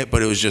 we're winging it.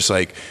 But it was just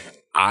like,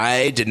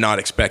 I did not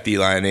expect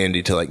Eli and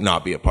Andy to like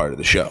not be a part of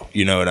the show.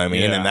 You know what I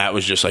mean? Yeah. And that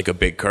was just like a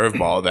big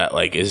curveball that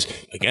like is,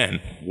 again,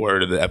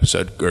 word of the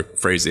episode or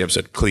phrase of the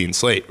episode, clean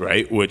slate,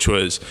 right? Which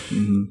was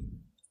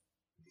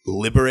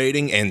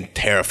liberating and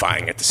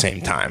terrifying at the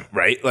same time,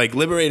 right? Like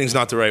liberating is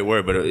not the right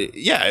word, but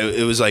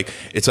it was like,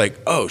 it's like,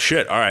 oh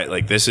shit, all right,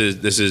 like this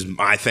is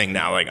my thing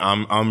now. Like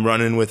I'm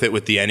running with it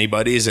with the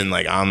Anybodies, and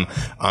like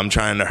I'm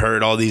trying to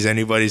herd all these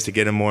Anybodies to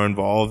get them more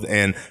involved,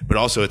 but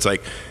also it's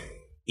like,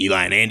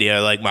 Eli and Andy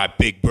are like my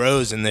big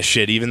bros in this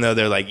shit, even though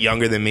they're like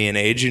younger than me in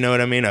age. You know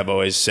what I mean? I've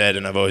always said,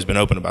 and I've always been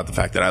open about the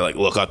fact that I like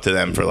look up to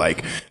them for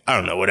like, I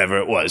don't know, whatever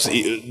it was.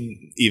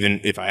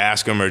 Even if I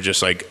ask them, or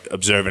just like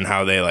observing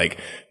how they like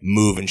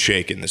move and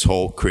shake in this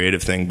whole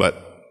creative thing.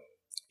 But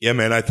yeah,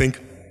 man, I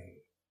think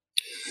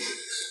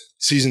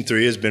season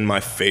 3 has been my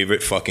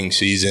favorite fucking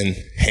season,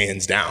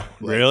 hands down.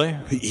 really?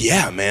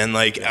 Yeah, man.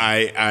 Like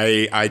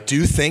I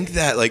do think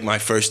that like my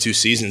first 2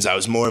 seasons, I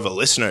was more of a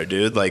listener,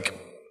 dude. Like,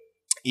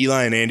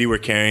 Eli and Andy were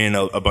carrying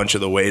a bunch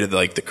of the weight of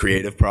like the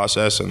creative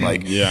process, and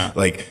like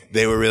like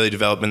they were really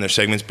developing their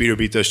segments. Beat or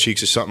Beat Those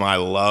Cheeks is something I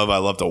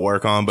love to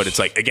work on, but it's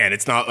like, again,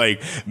 it's not like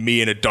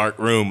me in a dark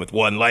room with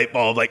one light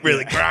bulb like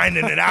really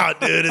grinding it out,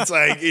 dude. It's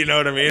like, you know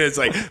what I mean? It's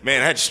like,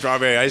 man, I had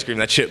strawberry ice cream,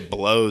 that shit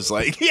blows.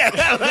 Like, yeah,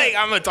 like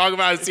I'm gonna talk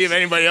about it and see if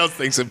anybody else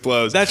thinks it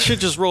blows. That shit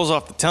just rolls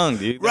off the tongue,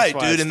 dude. Right,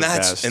 dude, and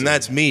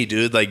that's me,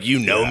 dude. Like, you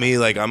know me,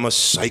 like I'm a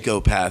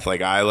psychopath.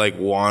 Like I like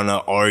wanna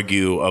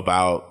argue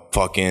about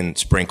fucking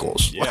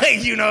sprinkles.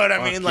 Like, you know what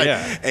I mean? Like,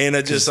 and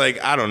it just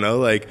like, I don't know,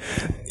 like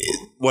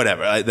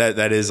whatever.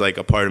 That is like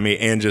a part of me.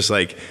 And just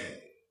like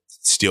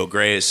Steel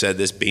Gray has said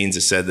this, Beans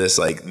has said this,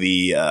 like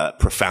the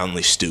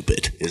profoundly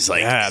stupid is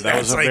like, that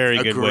was a like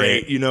very good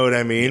great way. You know what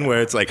I mean?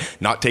 Where it's like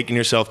not taking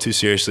yourself too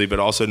seriously, but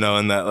also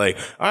knowing that like,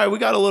 all right, we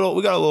got a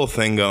little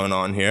thing going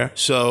on here.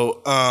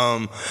 So,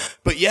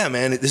 but yeah,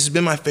 man, this has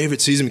been my favorite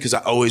season because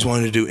I always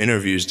wanted to do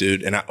interviews,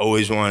 dude, and I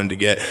always wanted to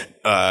get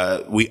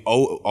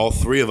all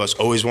 3 of us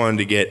always wanted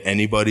to get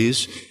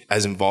Anybody's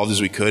as involved as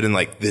we could, and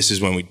like this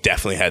is when we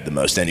definitely had the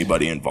most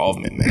Anybody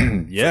involvement,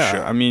 man. Yeah,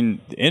 sure. I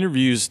mean, the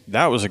interviews,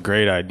 that was a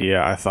great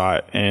idea, I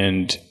thought,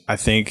 and I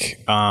think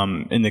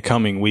in the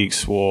coming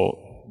weeks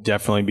we'll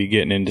definitely be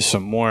getting into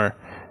some more,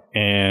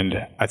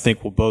 and I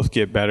think we'll both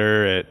get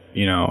better at,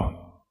 you know,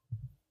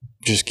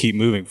 just keep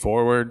moving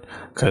forward,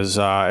 because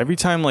every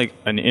time like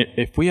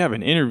if we have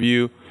an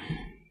interview,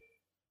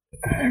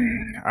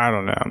 I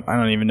don't know. I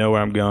don't even know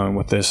where I'm going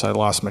with this. I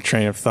lost my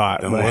train of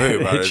thought. Don't worry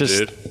about it,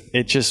 dude.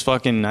 It just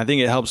fucking, I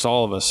think it helps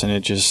all of us, and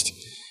it just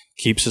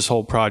keeps this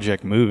whole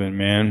project moving,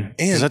 man.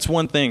 And that's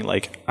one thing,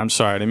 like, I'm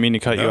sorry, I didn't mean to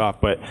cut you off,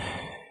 but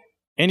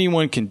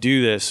anyone can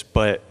do this,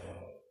 but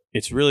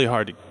it's really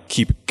hard to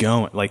keep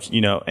going. Like, you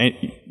know,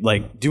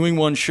 like doing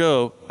one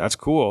show, that's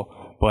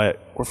cool,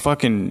 but we're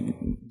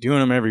fucking doing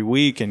them every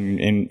week,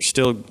 and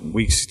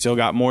we still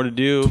got more to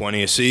do.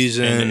 20 a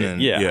season.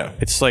 And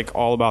it's like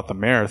all about the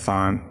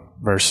marathon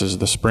versus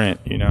the sprint,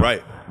 you know?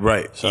 Right.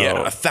 So, yeah,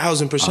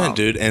 1,000%,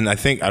 dude. And I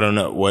think, I don't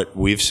know, what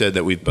we've said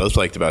that we've both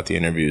liked about the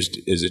interviews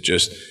is it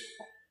just,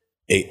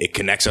 it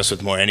connects us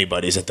with more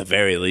Anybody's at the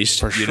very least.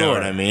 For sure. You know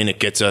what I mean? It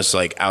gets us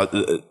like out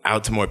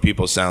to more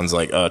people. Sounds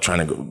like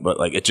trying to go, but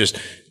like it just,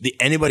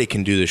 Anybody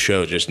Can Do the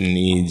show just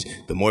needs,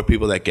 the more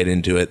people that get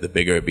into it, the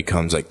bigger it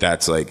becomes. Like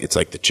that's like, it's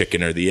like the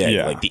chicken or the egg.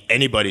 Yeah. Like the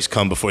Anybody's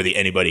come before the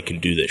Anybody Can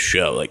Do this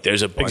show. Like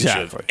there's a bunch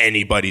of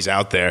Anybody's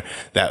out there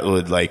that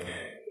would like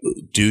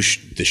do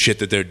the shit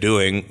that they're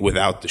doing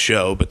without the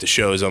show, but the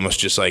show is almost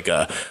just like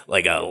a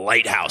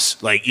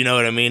lighthouse. Like, you know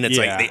what I mean? It's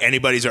like the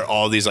Anybody's are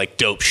all these like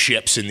dope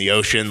ships in the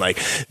ocean. Like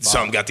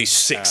some got these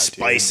sick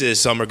spices,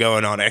 some are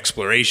going on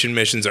exploration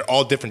missions. They're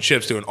all different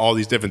ships doing all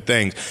these different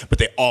things, but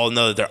they all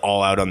know that they're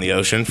all out on the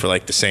ocean for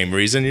like the same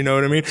reason. You know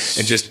what I mean?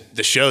 And just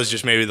the show is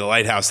just maybe the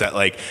lighthouse that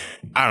like,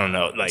 I don't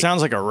know. Like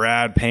sounds like a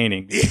rad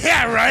painting.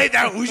 Yeah,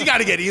 right? We got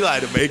to get Eli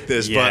to make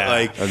this. But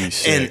like,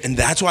 and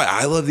that's why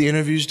I love the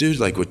interviews, dude,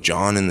 like with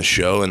John and the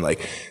show, and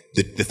like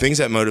the things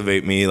that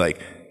motivate me,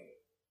 like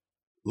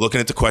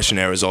looking at the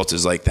questionnaire results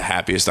is like the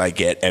happiest I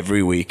get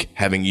every week.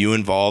 Having you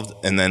involved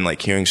and then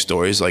like hearing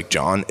stories like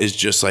John is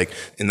just like,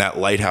 in that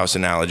lighthouse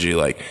analogy,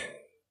 like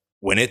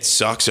when it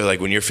sucks, or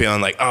like when you're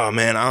feeling like, oh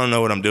man, I don't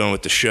know what I'm doing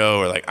with the show,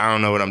 or like I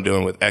don't know what I'm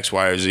doing with X,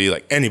 Y, or Z,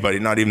 like anybody,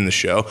 not even the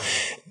show,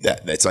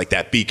 that's like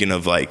that beacon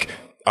of like,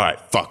 all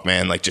right, fuck,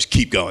 man, like just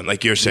keep going,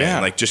 like you're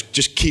saying, like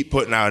just keep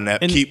putting out an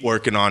ep, keep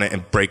working on it,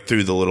 and break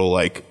through the little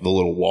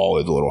wall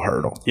or the little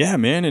hurdle. Yeah,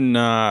 man, and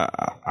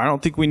I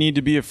don't think we need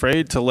to be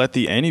afraid to let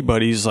the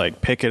anybody's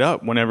like pick it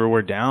up whenever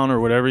we're down or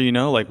whatever, you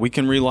know. Like we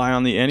can rely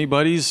on the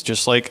anybody's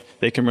just like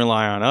they can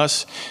rely on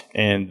us,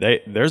 and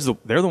they're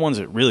the ones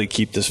that really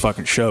keep this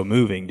fucking show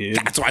moving, dude.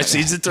 That's why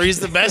season 3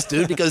 is the best,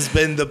 dude, because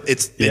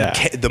it's been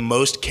the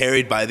most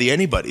carried by the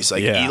anybody's.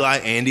 Like Eli,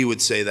 Andy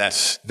would say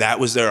that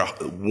was their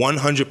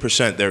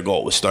 100%. Their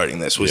goal was starting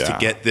this was to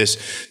get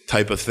this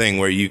type of thing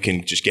where you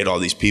can just get all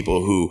these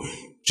people who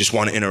just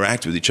want to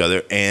interact with each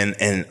other.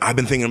 And I've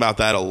been thinking about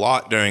that a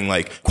lot during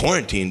like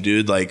quarantine,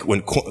 dude. Like when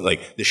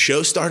the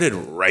show started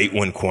right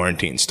when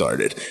quarantine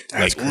started. That's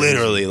like crazy.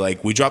 Literally,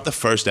 like we dropped the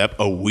first ep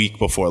a week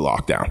before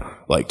lockdown.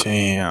 Like,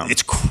 damn,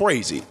 it's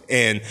crazy.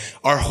 And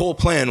our whole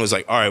plan was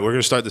like, all right, we're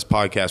going to start this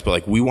podcast, but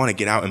like we want to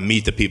get out and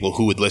meet the people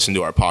who would listen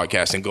to our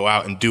podcast and go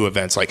out and do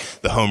events like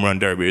the Home Run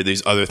Derby or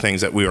these other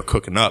things that we were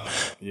cooking up.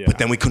 Yeah. But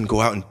then we couldn't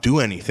go out and do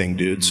anything,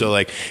 dude. Mm-hmm. So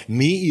like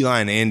me, Eli,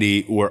 and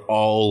Andy were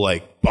all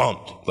like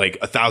bummed, like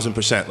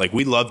 1,000%. Like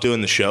we loved doing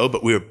the show,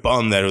 but we were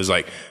bummed that it was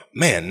like,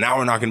 man, now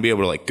we're not going to be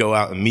able to like go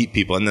out and meet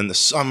people. And then the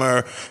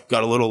summer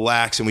got a little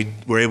lax and we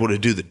were able to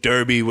do the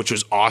derby, which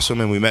was awesome.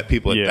 And we met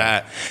people at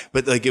that.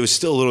 But like, it was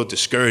still a little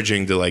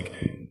discouraging to like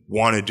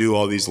want to do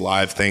all these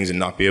live things and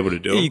not be able to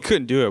do them. You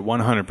couldn't do it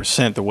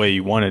 100% the way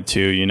you wanted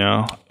to, you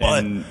know?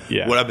 But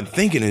what I've been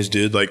thinking is,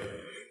 dude, like,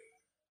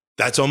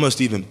 that's almost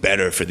even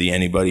better for the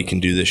anybody can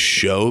do this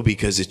show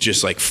because it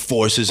just like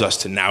forces us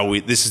to now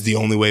this is the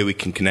only way we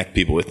can connect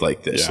people with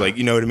like this. Like,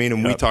 you know what I mean?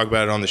 And we talk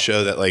about it on the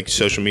show that like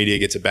social media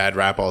gets a bad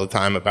rap all the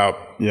time about,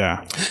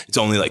 it's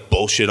only like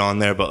bullshit on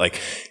there. But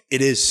like,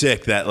 it is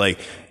sick that like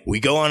we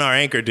go on our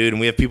Anchor, dude, and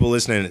we have people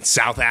listening in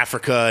South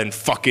Africa and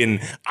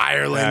fucking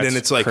Ireland. That's and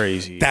it's like,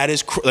 crazy. That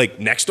is like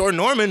next door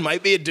Norman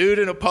might be a dude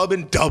in a pub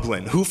in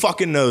Dublin. Who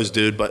fucking knows,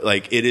 dude? But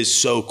like, it is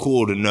so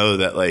cool to know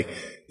that like,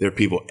 there are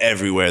people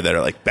everywhere that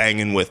are like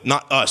banging with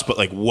not us, but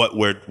like what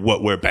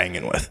we're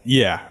banging with.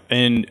 Yeah.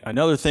 And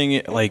another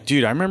thing, like,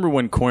 dude, I remember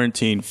when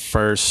quarantine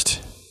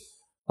first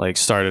like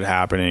started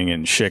happening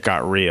and shit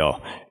got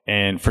real.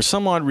 And for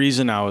some odd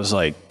reason, I was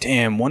like,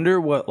 damn,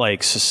 wonder what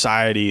like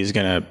society is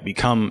going to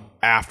become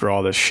after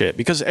all this shit.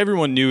 Because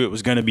everyone knew it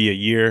was going to be a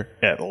year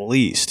at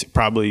least,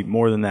 probably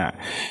more than that.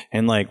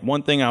 And like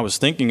one thing I was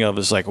thinking of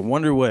is like, I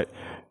wonder what,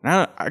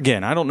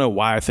 again, I don't know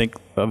why I think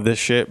of this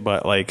shit,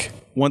 but like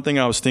one thing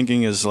I was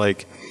thinking is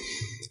like,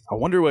 I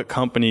wonder what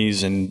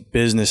companies and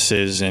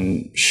businesses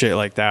and shit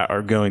like that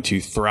are going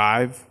to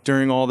thrive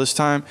during all this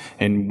time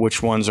and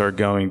which ones are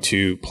going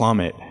to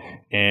plummet.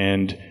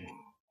 And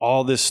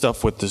all this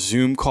stuff with the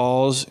Zoom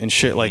calls and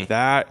shit like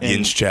that. And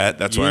Yin's chat.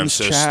 That's why I'm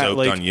so stoked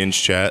like, on Yin's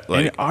chat.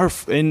 Like,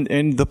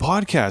 and the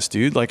podcast,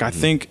 dude. Like, I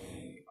think,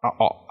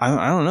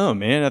 I don't know,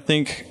 man. I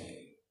think,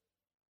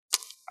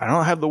 I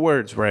don't have the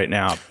words right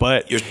now,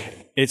 but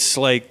it's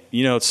like,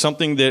 you know, it's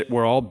something that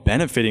we're all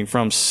benefiting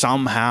from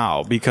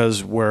somehow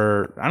because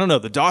I don't know,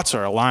 the dots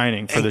are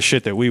aligning for the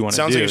shit that we want to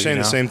do. Sounds like you're saying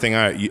the same thing.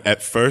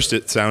 At first,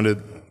 it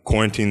sounded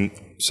quarantine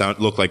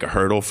looked like a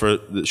hurdle for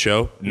the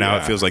show. Now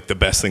it feels like the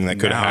best thing that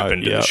could have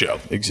happened to the show.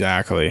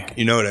 Exactly.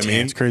 You know what I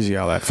mean? It's crazy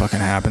how that fucking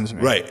happens,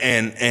 man. Right.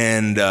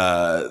 And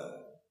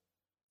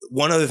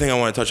one other thing I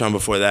want to touch on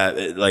before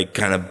that, like,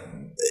 kind of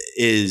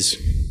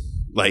is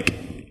like,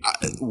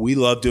 we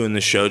love doing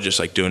the show, just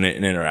like doing it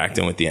and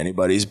interacting with the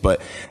anybody's.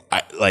 But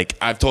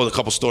I've told a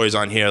couple stories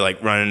on here,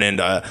 like running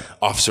into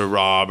Officer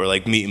Rob or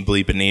like meeting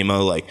Bleep and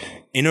Nemo, like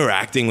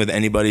interacting with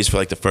anybody's for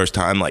like the first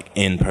time, like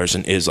in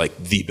person is like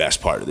the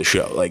best part of the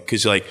show. Like,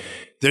 cause like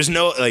there's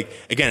no, like,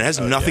 again, it has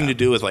nothing to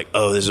do with like,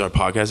 oh, this is our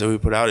podcast that we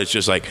put out. It's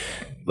just like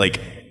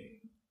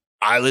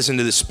I listen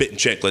to the Spittin'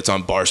 Chicklets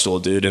on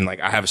Barstool, dude, and like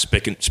I have a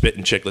Spittin'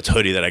 Chicklets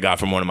hoodie that I got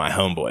from one of my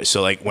homeboys.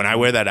 So like when I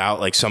wear that out,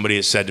 like somebody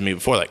has said to me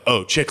before, like,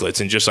 oh, Chicklets,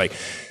 and just like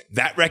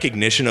that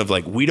recognition of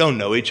like we don't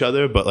know each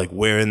other, but like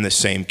we're in the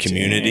same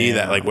community.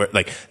 That like we're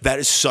like that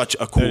is such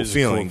a cool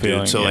feeling,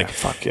 dude. So like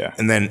fuck yeah.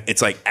 And then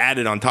it's like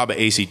added on top of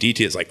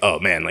ACDT, it's like, oh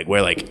man, like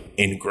we're like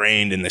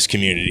ingrained in this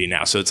community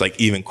now. So it's like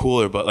even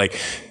cooler. But like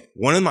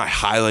one of my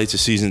highlights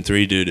of season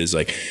 3, dude, is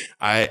like,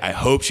 I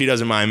hope she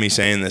doesn't mind me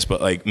saying this, but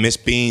like Miss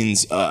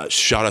Beans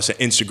shot us an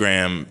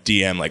Instagram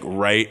DM like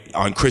right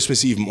on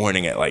Christmas Eve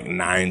morning at like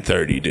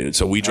 9:30, dude.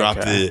 So we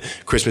dropped the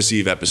Christmas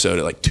Eve episode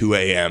at like 2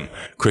 a.m.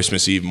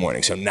 Christmas Eve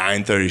morning. So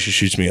 9:30, she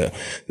shoots me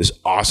this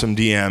awesome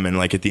DM. And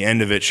like at the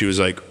end of it, she was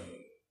like,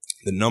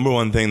 the number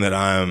one thing that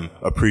I'm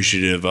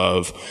appreciative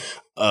of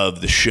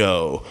the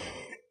show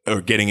or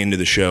getting into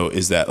the show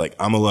is that like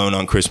I'm alone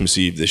on Christmas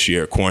Eve this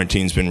year.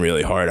 Quarantine's been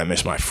really hard. I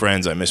miss my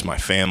friends. I miss my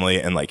family.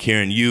 And like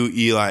hearing you,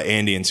 Eli,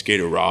 Andy, and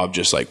Skater Rob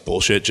just like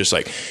bullshit, just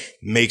like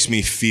makes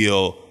me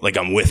feel like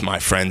I'm with my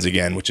friends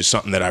again, which is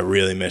something that I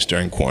really missed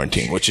during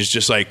quarantine, which is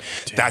just like,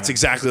 that's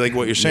exactly like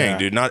what you're saying,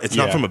 dude. It's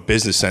not from a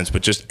business sense,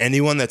 but just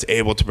anyone that's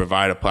able to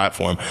provide a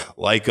platform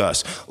like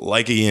us,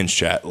 like a Ian's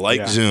chat,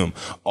 like Zoom,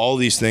 all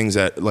these things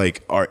that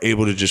like are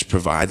able to just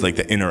provide like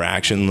the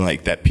interaction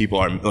like that people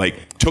are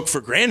like took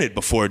for granted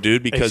before,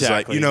 dude, because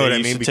like, you know They what I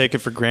used mean? to take it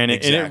for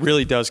granted. And it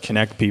really does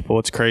connect people.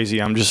 It's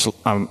crazy. I'm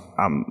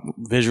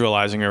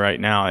visualizing it right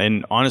now.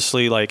 And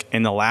honestly, like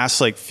in the last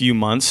like few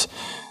months,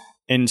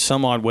 in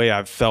some odd way,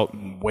 I've felt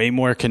way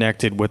more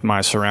connected with my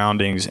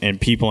surroundings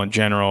and people in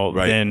general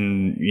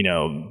than,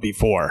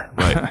 before.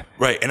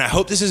 Right. And I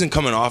hope this isn't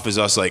coming off as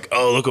us like,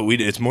 oh, look what we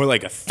did. It's more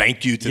like a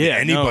thank you to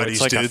anybody's,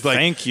 it's like dude. A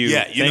thank you.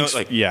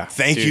 Yeah,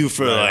 thank you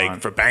for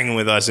for banging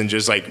with us and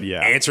just like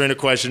answering a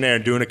questionnaire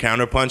and doing a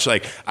counterpunch.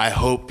 Like, I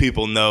hope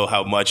people know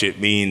how much it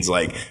means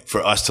like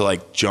for us to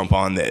like jump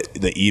on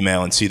the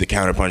email and see the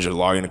counterpunch or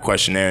log in a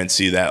questionnaire and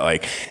see that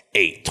like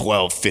 8,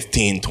 12,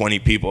 15, 20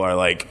 people are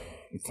like,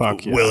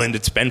 willing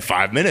to spend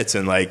 5 minutes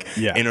and like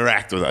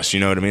interact with us. You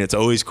know what I mean? It's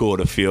always cool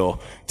to feel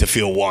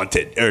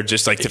wanted, or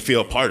just like to feel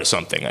a part of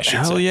something, I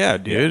should say. Hell yeah,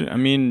 dude. I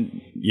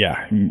mean,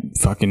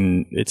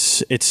 fucking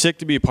it's sick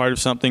to be a part of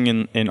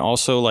something, and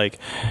also like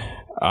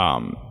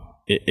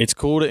it's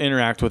cool to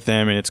interact with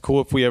them, and it's cool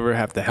if we ever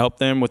have to help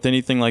them with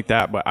anything like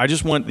that. But I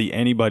just want the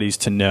anybody's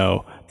to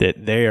know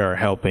that they are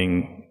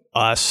helping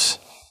us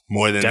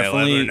more than they'll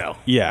ever know.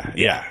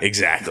 Yeah,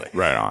 exactly.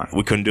 Right on.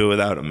 We couldn't do it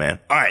without them, man.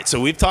 All right, so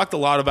we've talked a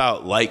lot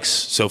about likes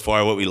so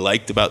far, what we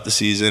liked about the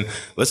season.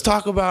 Let's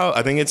talk about,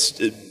 I think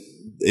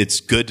it's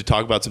good to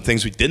talk about some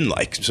things we didn't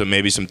like. So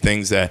maybe some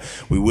things that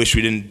we wish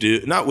we didn't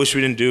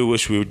do,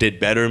 wish we did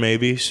better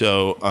maybe.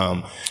 So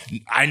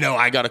I know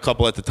I got a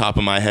couple at the top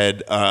of my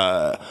head.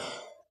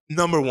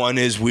 Number one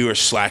is we were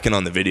slacking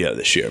on the video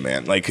this year,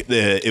 man. Like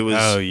it was.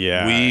 Oh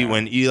yeah.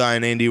 When Eli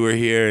and Andy were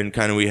here, and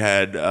kind of we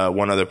had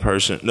one other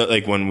person.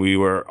 Like when we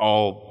were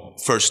all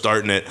first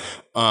starting it,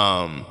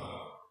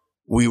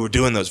 we were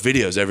doing those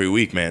videos every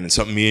week, man. And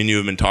something me and you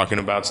have been talking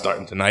about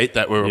starting tonight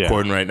that we're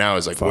recording right now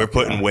is like we're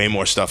putting way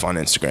more stuff on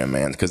Instagram,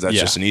 man, because that's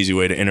just an easy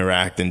way to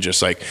interact and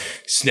just like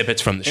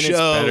snippets from the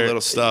show, little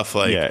stuff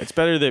like. Yeah, it's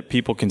better that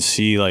people can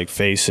see like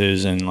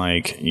faces and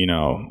like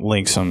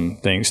link some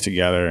things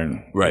together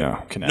and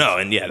connect. No,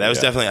 and that was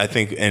definitely, I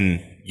think,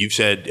 and you've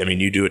said, I mean,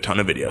 you do a ton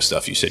of video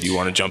stuff. You said you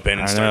want to jump in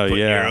and start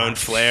putting your own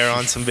flair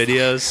on some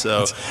videos.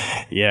 So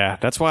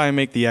that's why I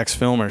make the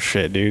X-Filmer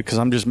shit, dude, because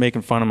I'm just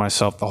making fun of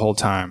myself the whole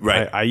time.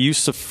 Right. I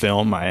used to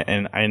film,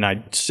 and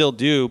I still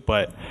do,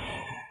 but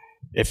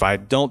if I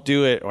don't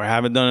do it or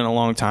haven't done it in a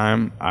long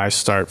time, I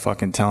start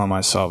fucking telling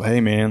myself,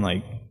 hey, man,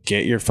 like,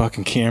 get your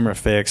fucking camera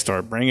fixed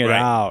or bring it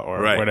out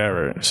or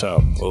whatever.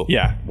 So,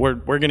 we're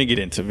going to get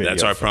into video.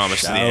 That's our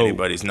promise to the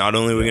anybody's. Not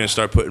only are we going to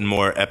start putting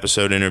more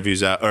episode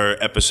interviews out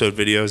or episode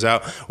videos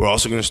out, we're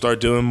also going to start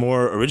doing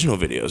more original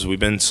videos. We've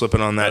been slipping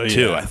on that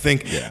too. I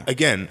think,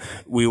 again,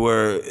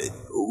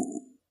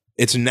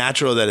 it's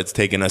natural that it's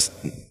taken us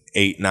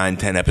 8, 9,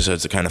 10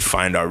 episodes to kind of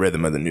find our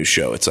rhythm of the new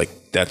show. It's like,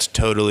 that's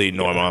totally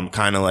normal. I'm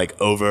kind of like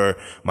over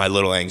my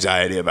little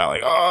anxiety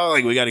about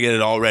like, we got to get it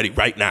all ready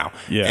right now.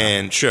 Yeah.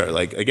 And sure,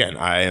 like, again,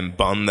 I am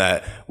bummed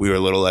that we were a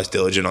little less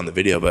diligent on the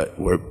video, but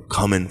we're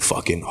coming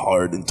fucking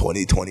hard in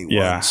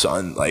 2021,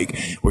 son. Like,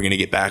 we're going to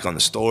get back on the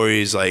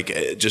stories,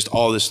 like just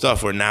all this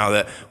stuff where now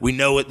that we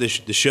know what the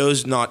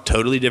show's not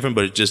totally different,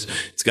 but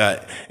it's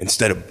got,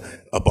 instead of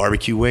a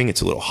barbecue wing, it's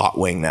a little hot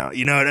wing now.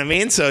 You know what I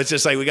mean? So it's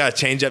just like, we got to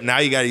change up. Now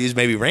you got to use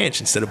maybe ranch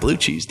instead of blue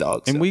cheese,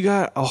 dog. And we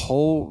got a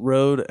whole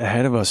road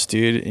ahead of us,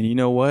 dude. And you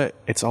know what?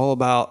 It's all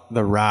about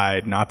the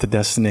ride, not the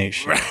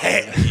destination.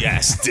 Right.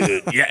 Yes,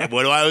 dude. Yeah.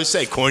 What do I always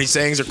say? Corny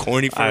sayings are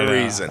corny for a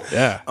reason.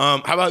 Yeah. How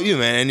about you,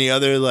 man? Any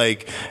other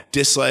like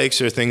dislikes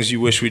or things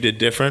you wish we did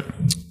different?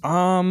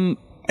 I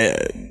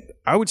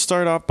would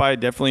start off by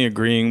definitely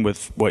agreeing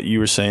with what you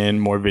were saying,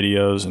 more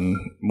videos and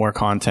more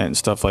content and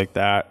stuff like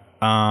that.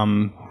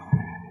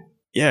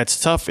 It's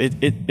tough.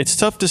 It's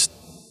tough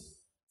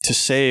to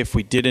say if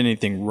we did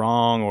anything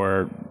wrong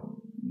or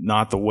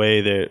not the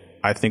way that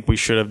I think we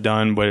should have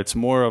done, but it's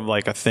more of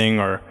like a thing,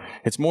 or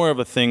it's more of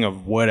a thing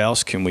of what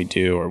else can we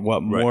do or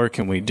what more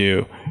can we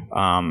do.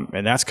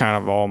 And that's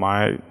kind of all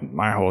my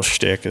whole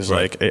shtick is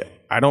like,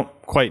 I don't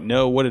quite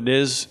know what it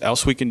is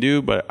else we can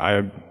do, but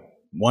I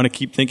want to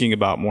keep thinking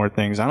about more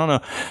things. I don't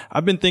know.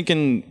 I've been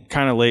thinking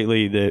kind of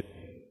lately that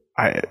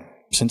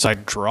since I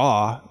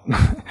draw,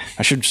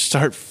 I should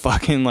start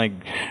fucking like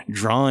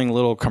drawing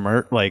little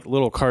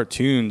little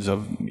cartoons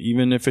of,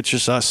 even if it's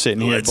just us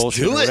sitting here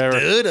bullshit or whatever.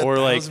 Dude, or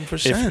like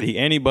if the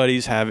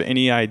anybody's have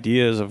any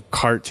ideas of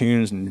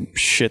cartoons and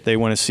shit they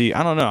want to see.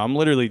 I don't know. I'm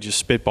literally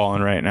just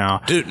spitballing right now.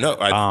 Dude, no,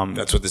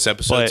 that's what this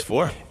episode's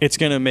for. It's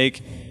gonna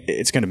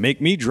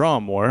make me draw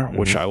more,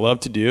 which I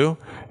love to do.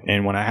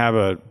 And when I have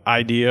an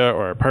idea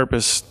or a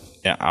purpose,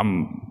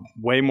 I'm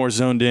way more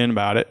zoned in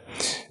about it.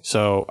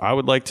 So I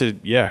would like to,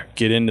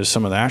 get into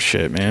some of that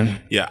shit,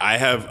 man. Yeah, I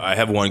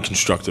have one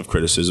constructive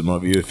criticism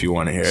of you if you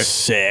want to hear it.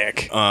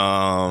 Sick.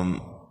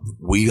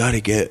 we got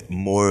to get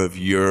more of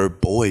your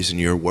boys in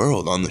your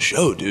world on the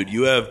show, dude.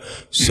 You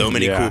have so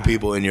many cool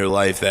people in your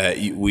life that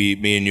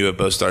me and you have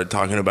both started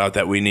talking about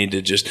that we need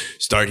to just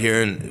start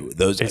hearing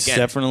those. It's again,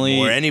 definitely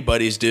more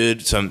anybody's,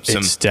 dude.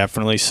 It's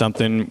definitely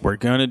something we're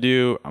gonna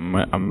do.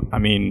 I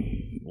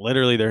mean,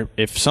 literally,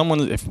 if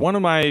someone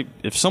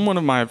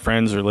of my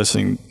friends are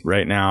listening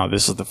right now,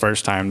 this is the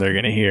first time they're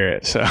gonna hear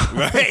it. So,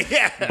 right,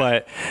 yeah.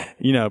 But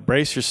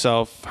brace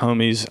yourself,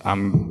 homies.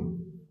 I'm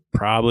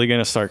probably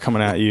gonna start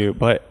coming at you,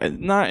 but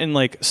not in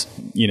not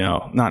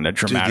in a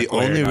dramatic way.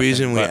 The only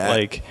reason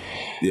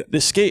the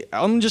skate.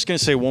 I'm just gonna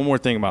say one more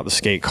thing about the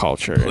skate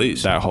culture.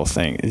 Please. That whole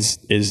thing is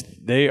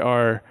they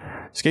are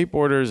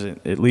skateboarders.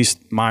 At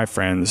least my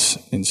friends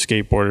and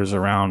skateboarders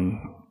around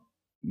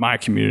my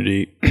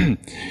community,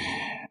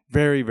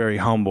 very, very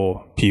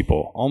humble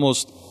people,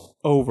 almost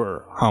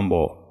over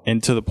humble,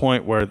 and to the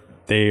point where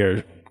they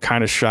are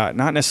kind of shy.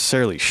 Not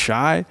necessarily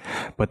shy,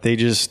 but they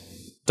just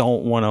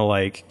don't want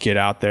to get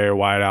out there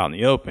wide out in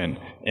the open.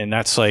 And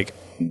that's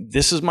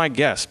this is my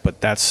guess, but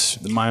that's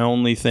my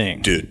only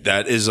thing. Dude,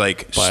 that is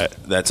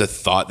that's a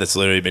thought that's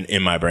literally been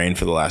in my brain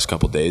for the last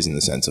couple of days, in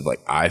the sense of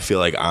I feel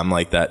like I'm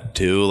like that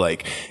too,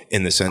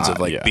 in the sense of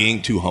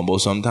being too humble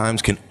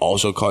sometimes can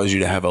also cause you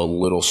to have a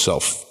little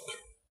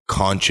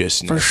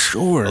self-consciousness, for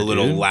sure, a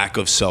little lack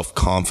of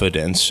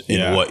self-confidence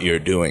in what you're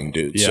doing,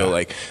 dude.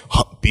 So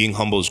being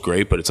humble is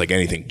great, but it's like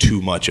anything, too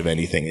much of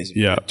anything is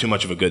too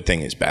much of a good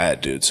thing is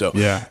bad, dude. So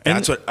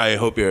that's what I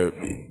hope you're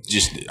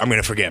I'm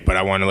gonna forget, but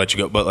I want to let you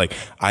go. But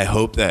I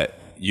hope that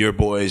your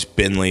boys,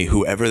 Binley,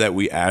 whoever that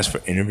we ask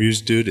for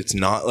interviews, dude, it's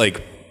not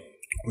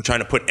we're trying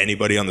to put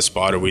anybody on the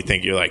spot, or we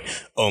think you're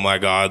oh my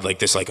God,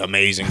 this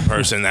amazing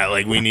person that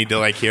we need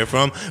to hear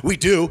from. We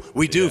do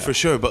for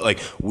sure.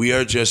 But we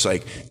are just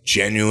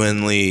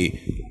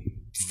genuinely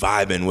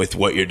vibing with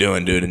what you're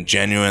doing, dude, and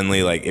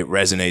genuinely it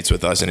resonates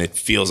with us, and it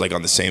feels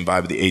on the same vibe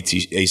of the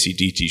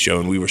ACDT show,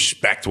 and we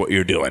respect what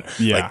you're doing.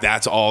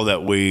 That's all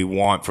that we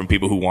want from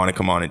people who want to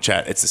come on and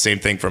chat. It's the same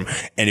thing from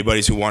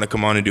anybody who want to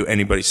come on and do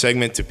anybody's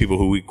segment to people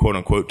who we quote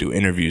unquote do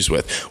interviews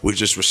with. We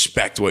just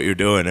respect what you're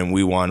doing, and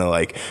we want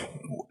to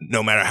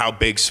no matter how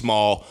big,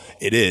 small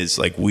it is,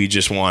 we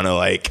just want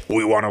to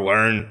we want to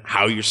learn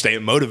how you're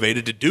staying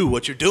motivated to do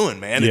what you're doing,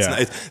 man.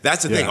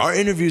 That's the thing. Our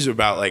interviews are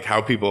about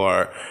how people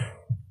are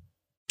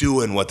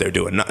doing what they're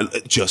doing.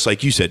 Not, just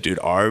like you said, dude,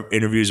 our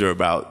interviews are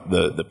about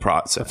the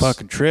process. The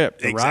fucking trip,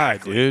 the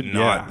exactly, ride, dude.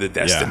 Not the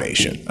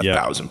destination.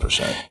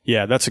 1,000%.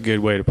 Yeah, that's a good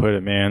way to put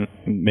it, man.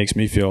 It makes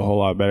me feel a whole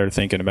lot better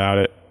thinking about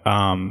it.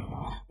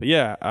 But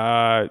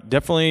yeah,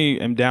 definitely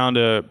am down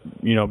to,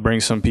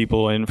 bring some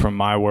people in from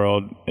my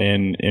world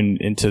and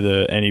into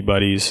the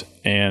anybody's,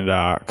 and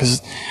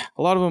because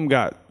a lot of them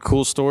got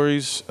cool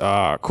stories,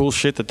 cool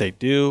shit that they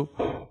do.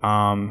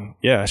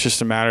 It's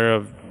just a matter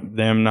of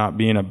them not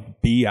being a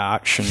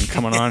biatch and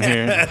coming on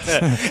here.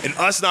 And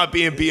us not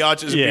being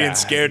biatches and being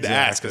scared to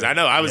ask. Because I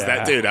know I was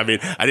that dude. I mean,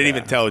 I didn't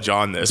even tell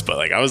John this,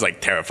 but I was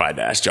terrified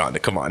to ask John to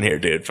come on here,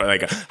 dude. For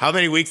how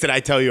many weeks did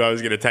I tell you I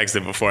was going to text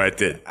him before I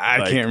did?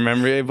 I can't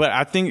remember it, but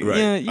I think you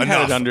had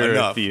it under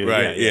a few.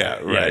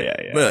 Right,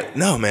 right. But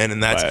no, man,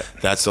 and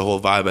that's the whole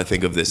vibe, I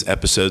think, of this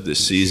episode,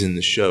 this season,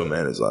 the show,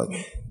 man, is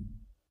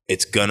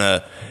it's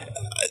gonna,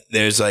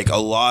 there's a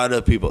lot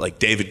of people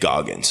David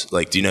Goggins.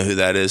 Do you know who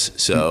that is?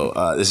 So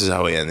this is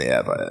how we end the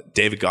app.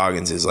 David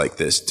Goggins is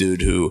this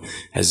dude who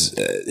has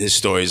his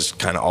story is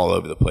kind of all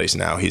over the place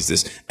now. He's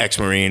this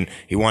ex-Marine.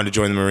 He wanted to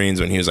join the Marines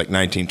when he was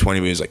 19, 20,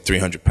 but he was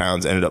 300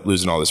 pounds, ended up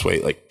losing all this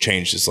weight,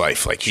 changed his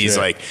life.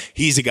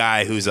 He's a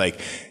guy who's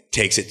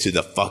takes it to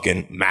the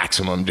fucking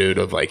maximum, dude,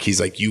 of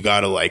he's you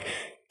gotta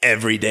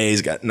every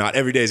day's got, not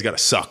every day's gotta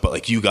suck,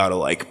 but you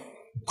gotta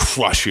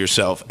crush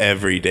yourself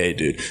every day,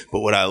 dude. But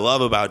what I love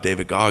about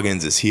David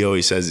Goggins is he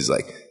always says, he's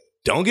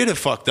don't get it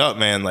fucked up,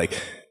 man.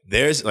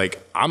 There's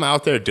I'm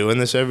out there doing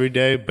this every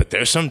day, but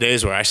there's some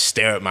days where I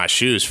stare at my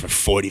shoes for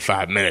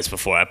 45 minutes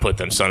before I put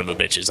them son of a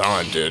bitches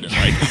on, dude.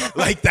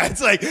 And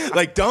that's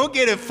don't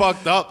get it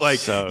fucked up.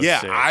 So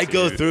sick, I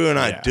go dude. through and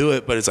I do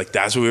it, but it's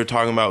that's what we were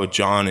talking about with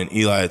John and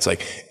Eli. It's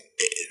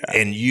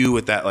and you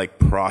with that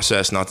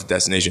process, not the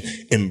destination.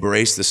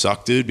 Embrace the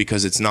suck, dude,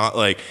 because it's not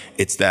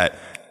it's that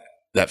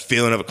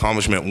feeling of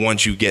accomplishment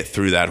once you get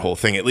through that whole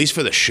thing, at least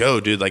for the show,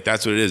 dude.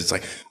 That's what it is.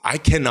 It's I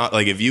cannot,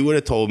 if you would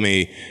have told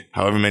me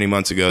however many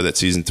months ago that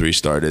season 3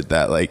 started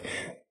that all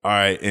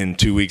right, in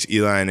 2 weeks,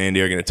 Eli and Andy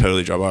are going to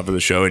totally drop off of the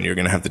show and you're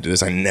going to have to do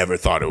this. I never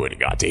thought it would have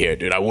got to here,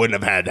 dude. I wouldn't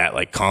have had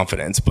that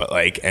confidence, but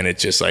and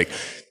it's just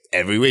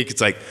every week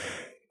it's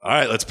all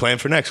right, let's plan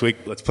for next week.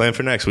 Let's plan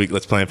for next week.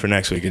 Let's plan for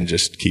next week and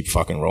just keep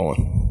fucking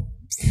rolling.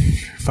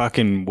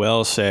 Fucking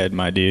well said,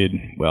 my dude.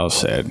 Well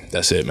said.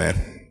 That's it,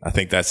 man. I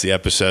think that's the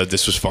episode.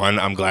 This was fun.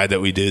 I'm glad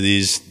that we do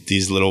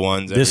these little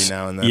ones every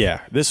now and then.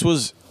 Yeah, this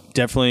was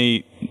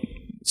definitely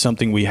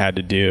something we had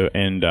to do,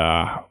 and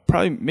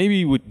probably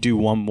maybe would do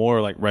one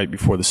more like right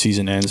before the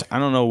season ends. I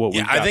don't know what.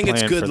 Yeah, I think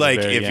it's good. Like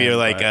if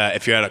you're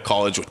if you're at a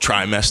college with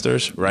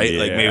trimesters, right?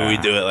 Like maybe we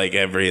do it like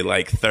every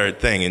like third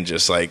thing and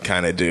just like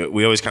kind of do it.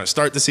 We always kind of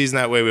start the season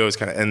that way. We always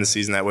kind of end the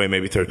season that way.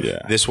 Maybe throw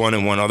this one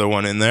and one other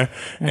one in there.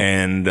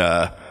 And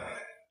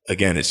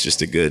again, it's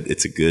just a good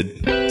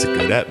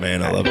app,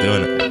 man. I love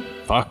doing it.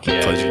 Fuck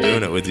yeah, pleasure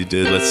doing it with you,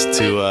 dude. Let's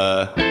to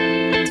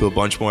a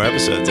bunch more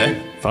episodes, eh?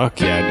 Fuck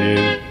yeah,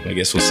 dude. I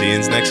guess we'll see you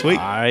next week.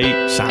 All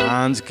right,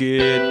 sounds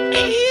good.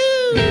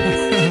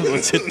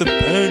 Let's hit the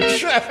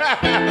bench.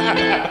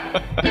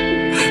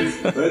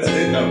 Let's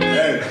hit the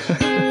bench.